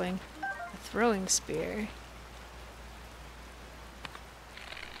sparkling? A throwing spear.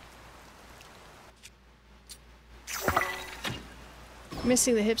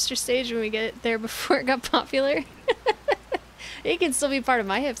 Missing the hipster stage when we get there before it got popular. It can still be part of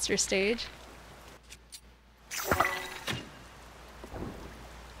my hipster stage.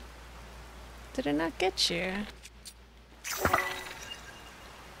 Did I not get you?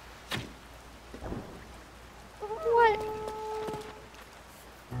 What?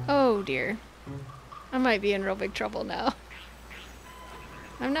 Oh dear. I might be in real big trouble now.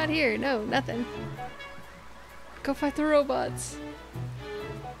 I'm not here. No, nothing. Go fight the robots.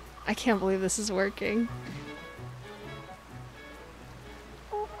 I can't believe this is working.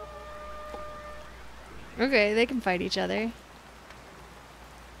 Okay, they can fight each other.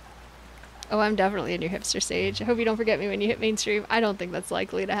 Oh, I'm definitely in your hipster stage. I hope you don't forget me when you hit mainstream. I don't think that's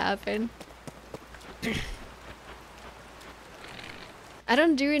likely to happen. I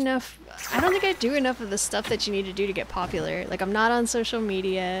don't think I do enough of the stuff that you need to do to get popular. Like, I'm not on social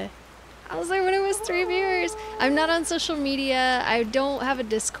media. I was like, when it was 3 viewers. I'm not on social media. I don't have a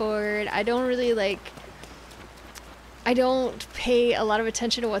Discord. I don't really, like... I don't pay a lot of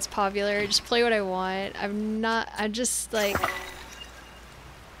attention to what's popular. I just play what I want. I'm just, like...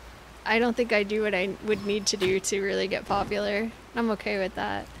 I don't think I do what I would need to do to really get popular. I'm okay with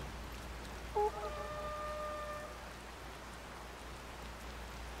that.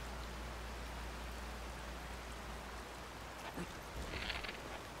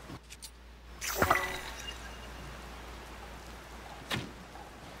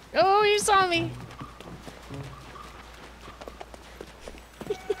 Oh, you saw me!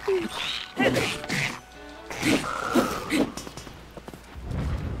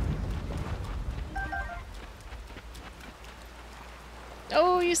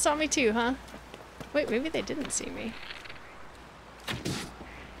 Oh, you saw me too, huh? Wait, maybe they didn't see me.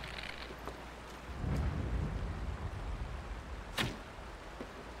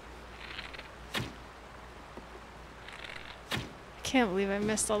 I can't believe I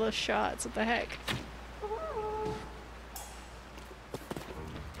missed all those shots. What the heck?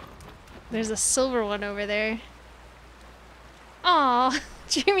 There's a silver one over there. Aw,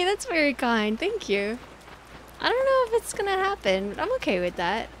 Jamie, that's very kind. Thank you. I don't know if it's gonna happen, but I'm okay with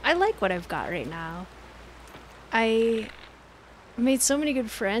that. I like what I've got right now. I made so many good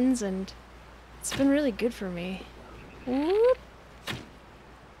friends and it's been really good for me. Whoop.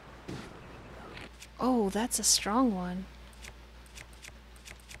 Oh, that's a strong one.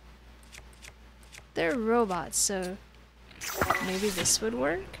 They're robots, so maybe this would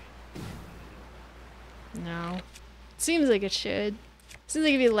work? No. Seems like it should. Seems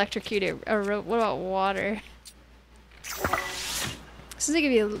like if you electrocute it, or what about water? Seems like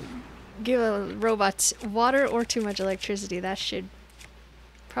if you give a robot water or too much electricity, that should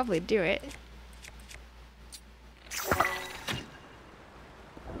probably do it.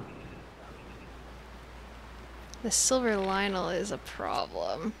 The silver Lionel is a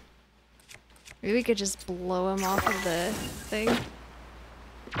problem. Maybe we could just blow him off of the thing.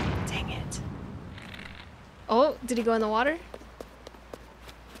 Dang it. Oh, did he go in the water?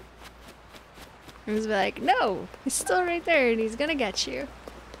 He was like, no, he's still right there and he's gonna get you.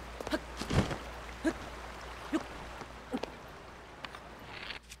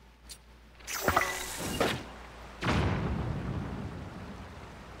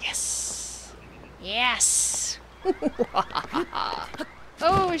 Yes. Yes.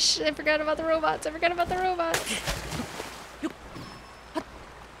 Oh shit, I forgot about the robots. I forgot about the robots.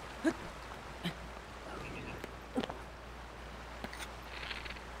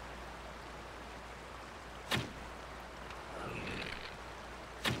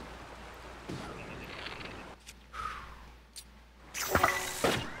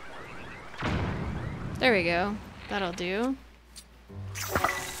 There we go. That'll do.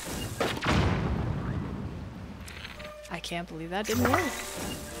 I can't believe that didn't work.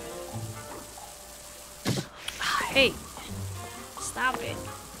 Hey! Stop it.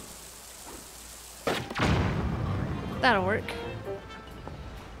 That'll work.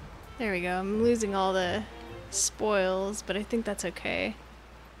 There we go. I'm losing all the spoils, but I think that's okay.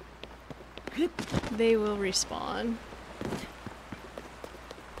 They will respawn.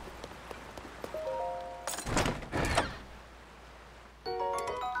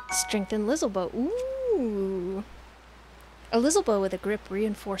 Strengthened Lizzlebow. Ooh! A Lizzlebow with a grip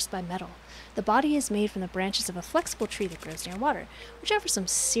reinforced by metal. The body is made from the branches of a flexible tree that grows near water, which offers some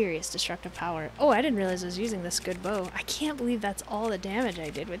serious destructive power. Oh, I didn't realize I was using this good bow. I can't believe that's all the damage I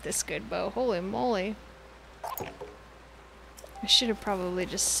did with this good bow. Holy moly. I should have probably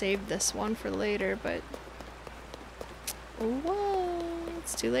just saved this one for later, but Whoa,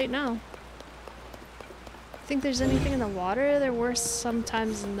 it's too late now. Think there's anything in the water? There were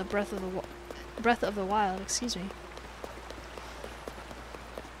sometimes in the Breath of the Wild, excuse me.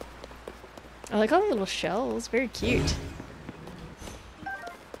 I like all the little shells, very cute.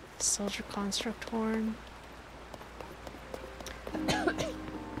 Soldier construct horn.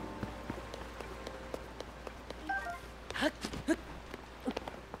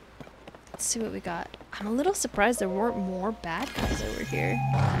 Let's see what we got. I'm a little surprised there weren't more bad guys over here.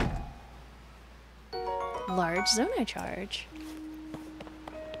 Large Zonai charge.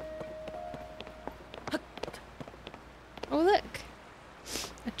 Oh look!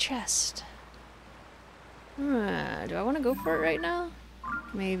 A chest. Do I want to go for it right now?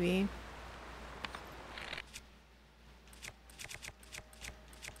 Maybe.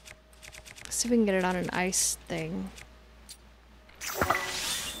 Let's see if we can get it on an ice thing.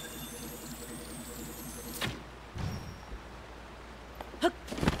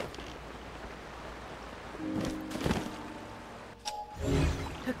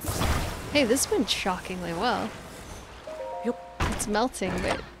 Hey, this went shockingly well. It's melting,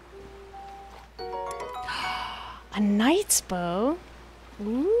 but... A knight's bow?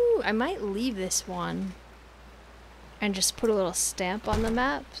 Ooh, I might leave this one. And just put a little stamp on the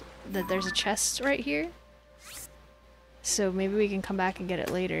map that there's a chest right here. So maybe we can come back and get it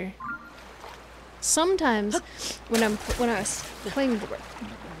later. Sometimes, when I was playing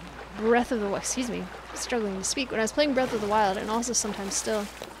Breath of the Wild, excuse me, struggling to speak. When I was playing Breath of the Wild, and also sometimes still,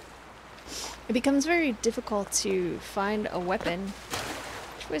 it becomes very difficult to find a weapon.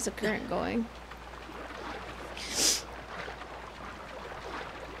 Which way is the current going?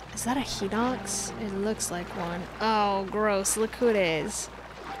 Is that a Hinox? It looks like one. Oh, gross. Look who it is.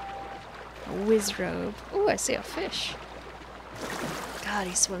 A Wizrobe. Ooh, I see a fish. God,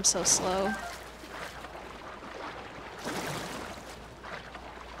 he swims so slow.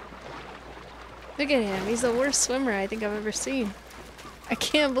 Look at him. He's the worst swimmer I think I've ever seen. I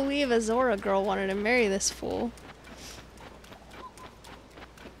can't believe a Zora girl wanted to marry this fool.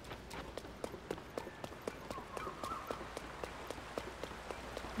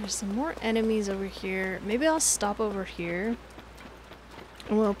 There's some more enemies over here. Maybe I'll stop over here.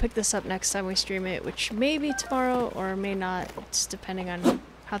 And we'll pick this up next time we stream it, which may be tomorrow or may not. It's depending on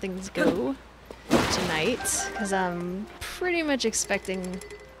how things go tonight. Because I'm pretty much expecting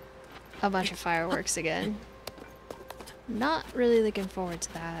a bunch of fireworks again. Not really looking forward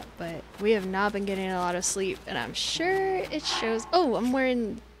to that, but we have not been getting a lot of sleep, and I'm sure it shows. Oh, I'm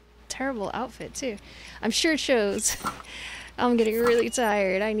wearing a terrible outfit too. I'm sure it shows. I'm getting really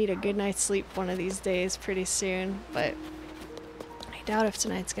tired. I need a good night's sleep one of these days pretty soon, but I doubt if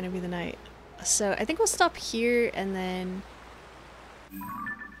tonight's gonna be the night. So I think we'll stop here, and then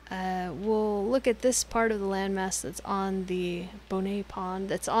we'll look at this part of the landmass that's on the Bonnet Pond,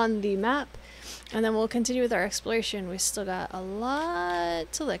 that's on the map, and then we'll continue with our exploration. We still got a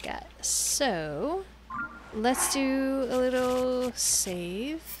lot to look at. So let's do a little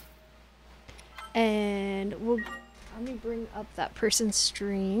save, and we'll let me bring up that person's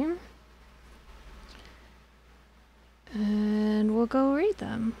stream, and we'll go read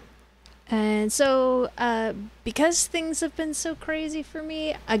them. And so, because things have been so crazy for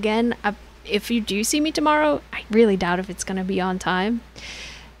me, again, if you do see me tomorrow, I really doubt if it's going to be on time.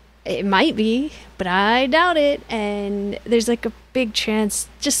 It might be, but I doubt it, and there's like a big chance,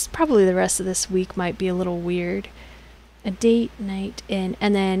 just probably the rest of this week might be a little weird. A date, night, in,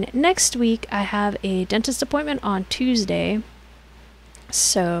 and then next week I have a dentist appointment on Tuesday.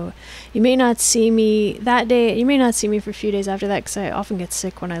 So you may not see me that day. You may not see me for a few days after that because I often get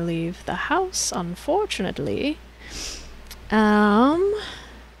sick when I leave the house, unfortunately.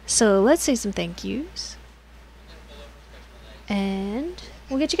 So let's say some thank yous. And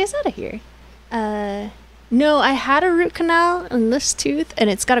we'll get you guys out of here. No, I had a root canal in this tooth and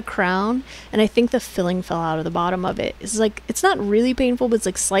it's got a crown, and I think the filling fell out of the bottom of it. It's like, it's not really painful, but it's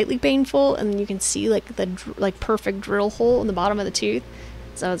like slightly painful, and you can see like the perfect drill hole in the bottom of the tooth.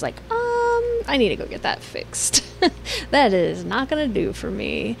 So I was like, I need to go get that fixed. That is not gonna do for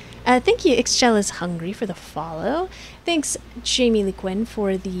me. Thank you, Xgel is hungry for the follow. Thanks, Jamie Lee Quinn,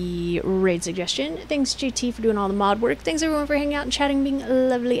 for the raid suggestion. Thanks, JT, for doing all the mod work. Thanks, everyone, for hanging out and chatting, being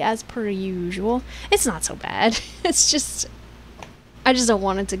lovely as per usual. It's not so bad. It's just, I just don't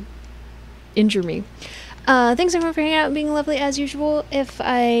want it to injure me. Thanks, everyone, for hanging out and being lovely as usual. If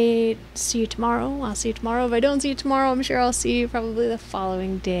I see you tomorrow, I'll see you tomorrow. If I don't see you tomorrow, I'm sure I'll see you probably the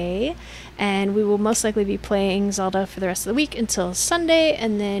following day. And we will most likely be playing Zelda for the rest of the week until Sunday,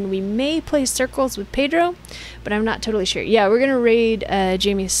 and then we may play Circles with Pedro, but I'm not totally sure. Yeah, we're gonna raid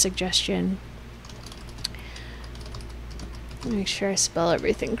Jamie's suggestion. Make sure I spell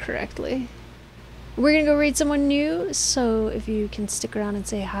everything correctly. We're gonna go read someone new, so if you can stick around and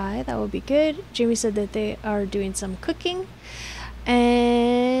say hi, that would be good. Jamie said that they are doing some cooking.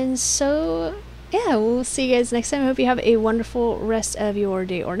 And so, yeah, we'll see you guys next time. I hope you have a wonderful rest of your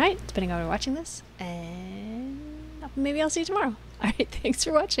day or night, depending on when you're watching this. And maybe I'll see you tomorrow. Alright, thanks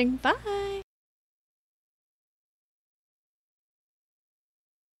for watching. Bye!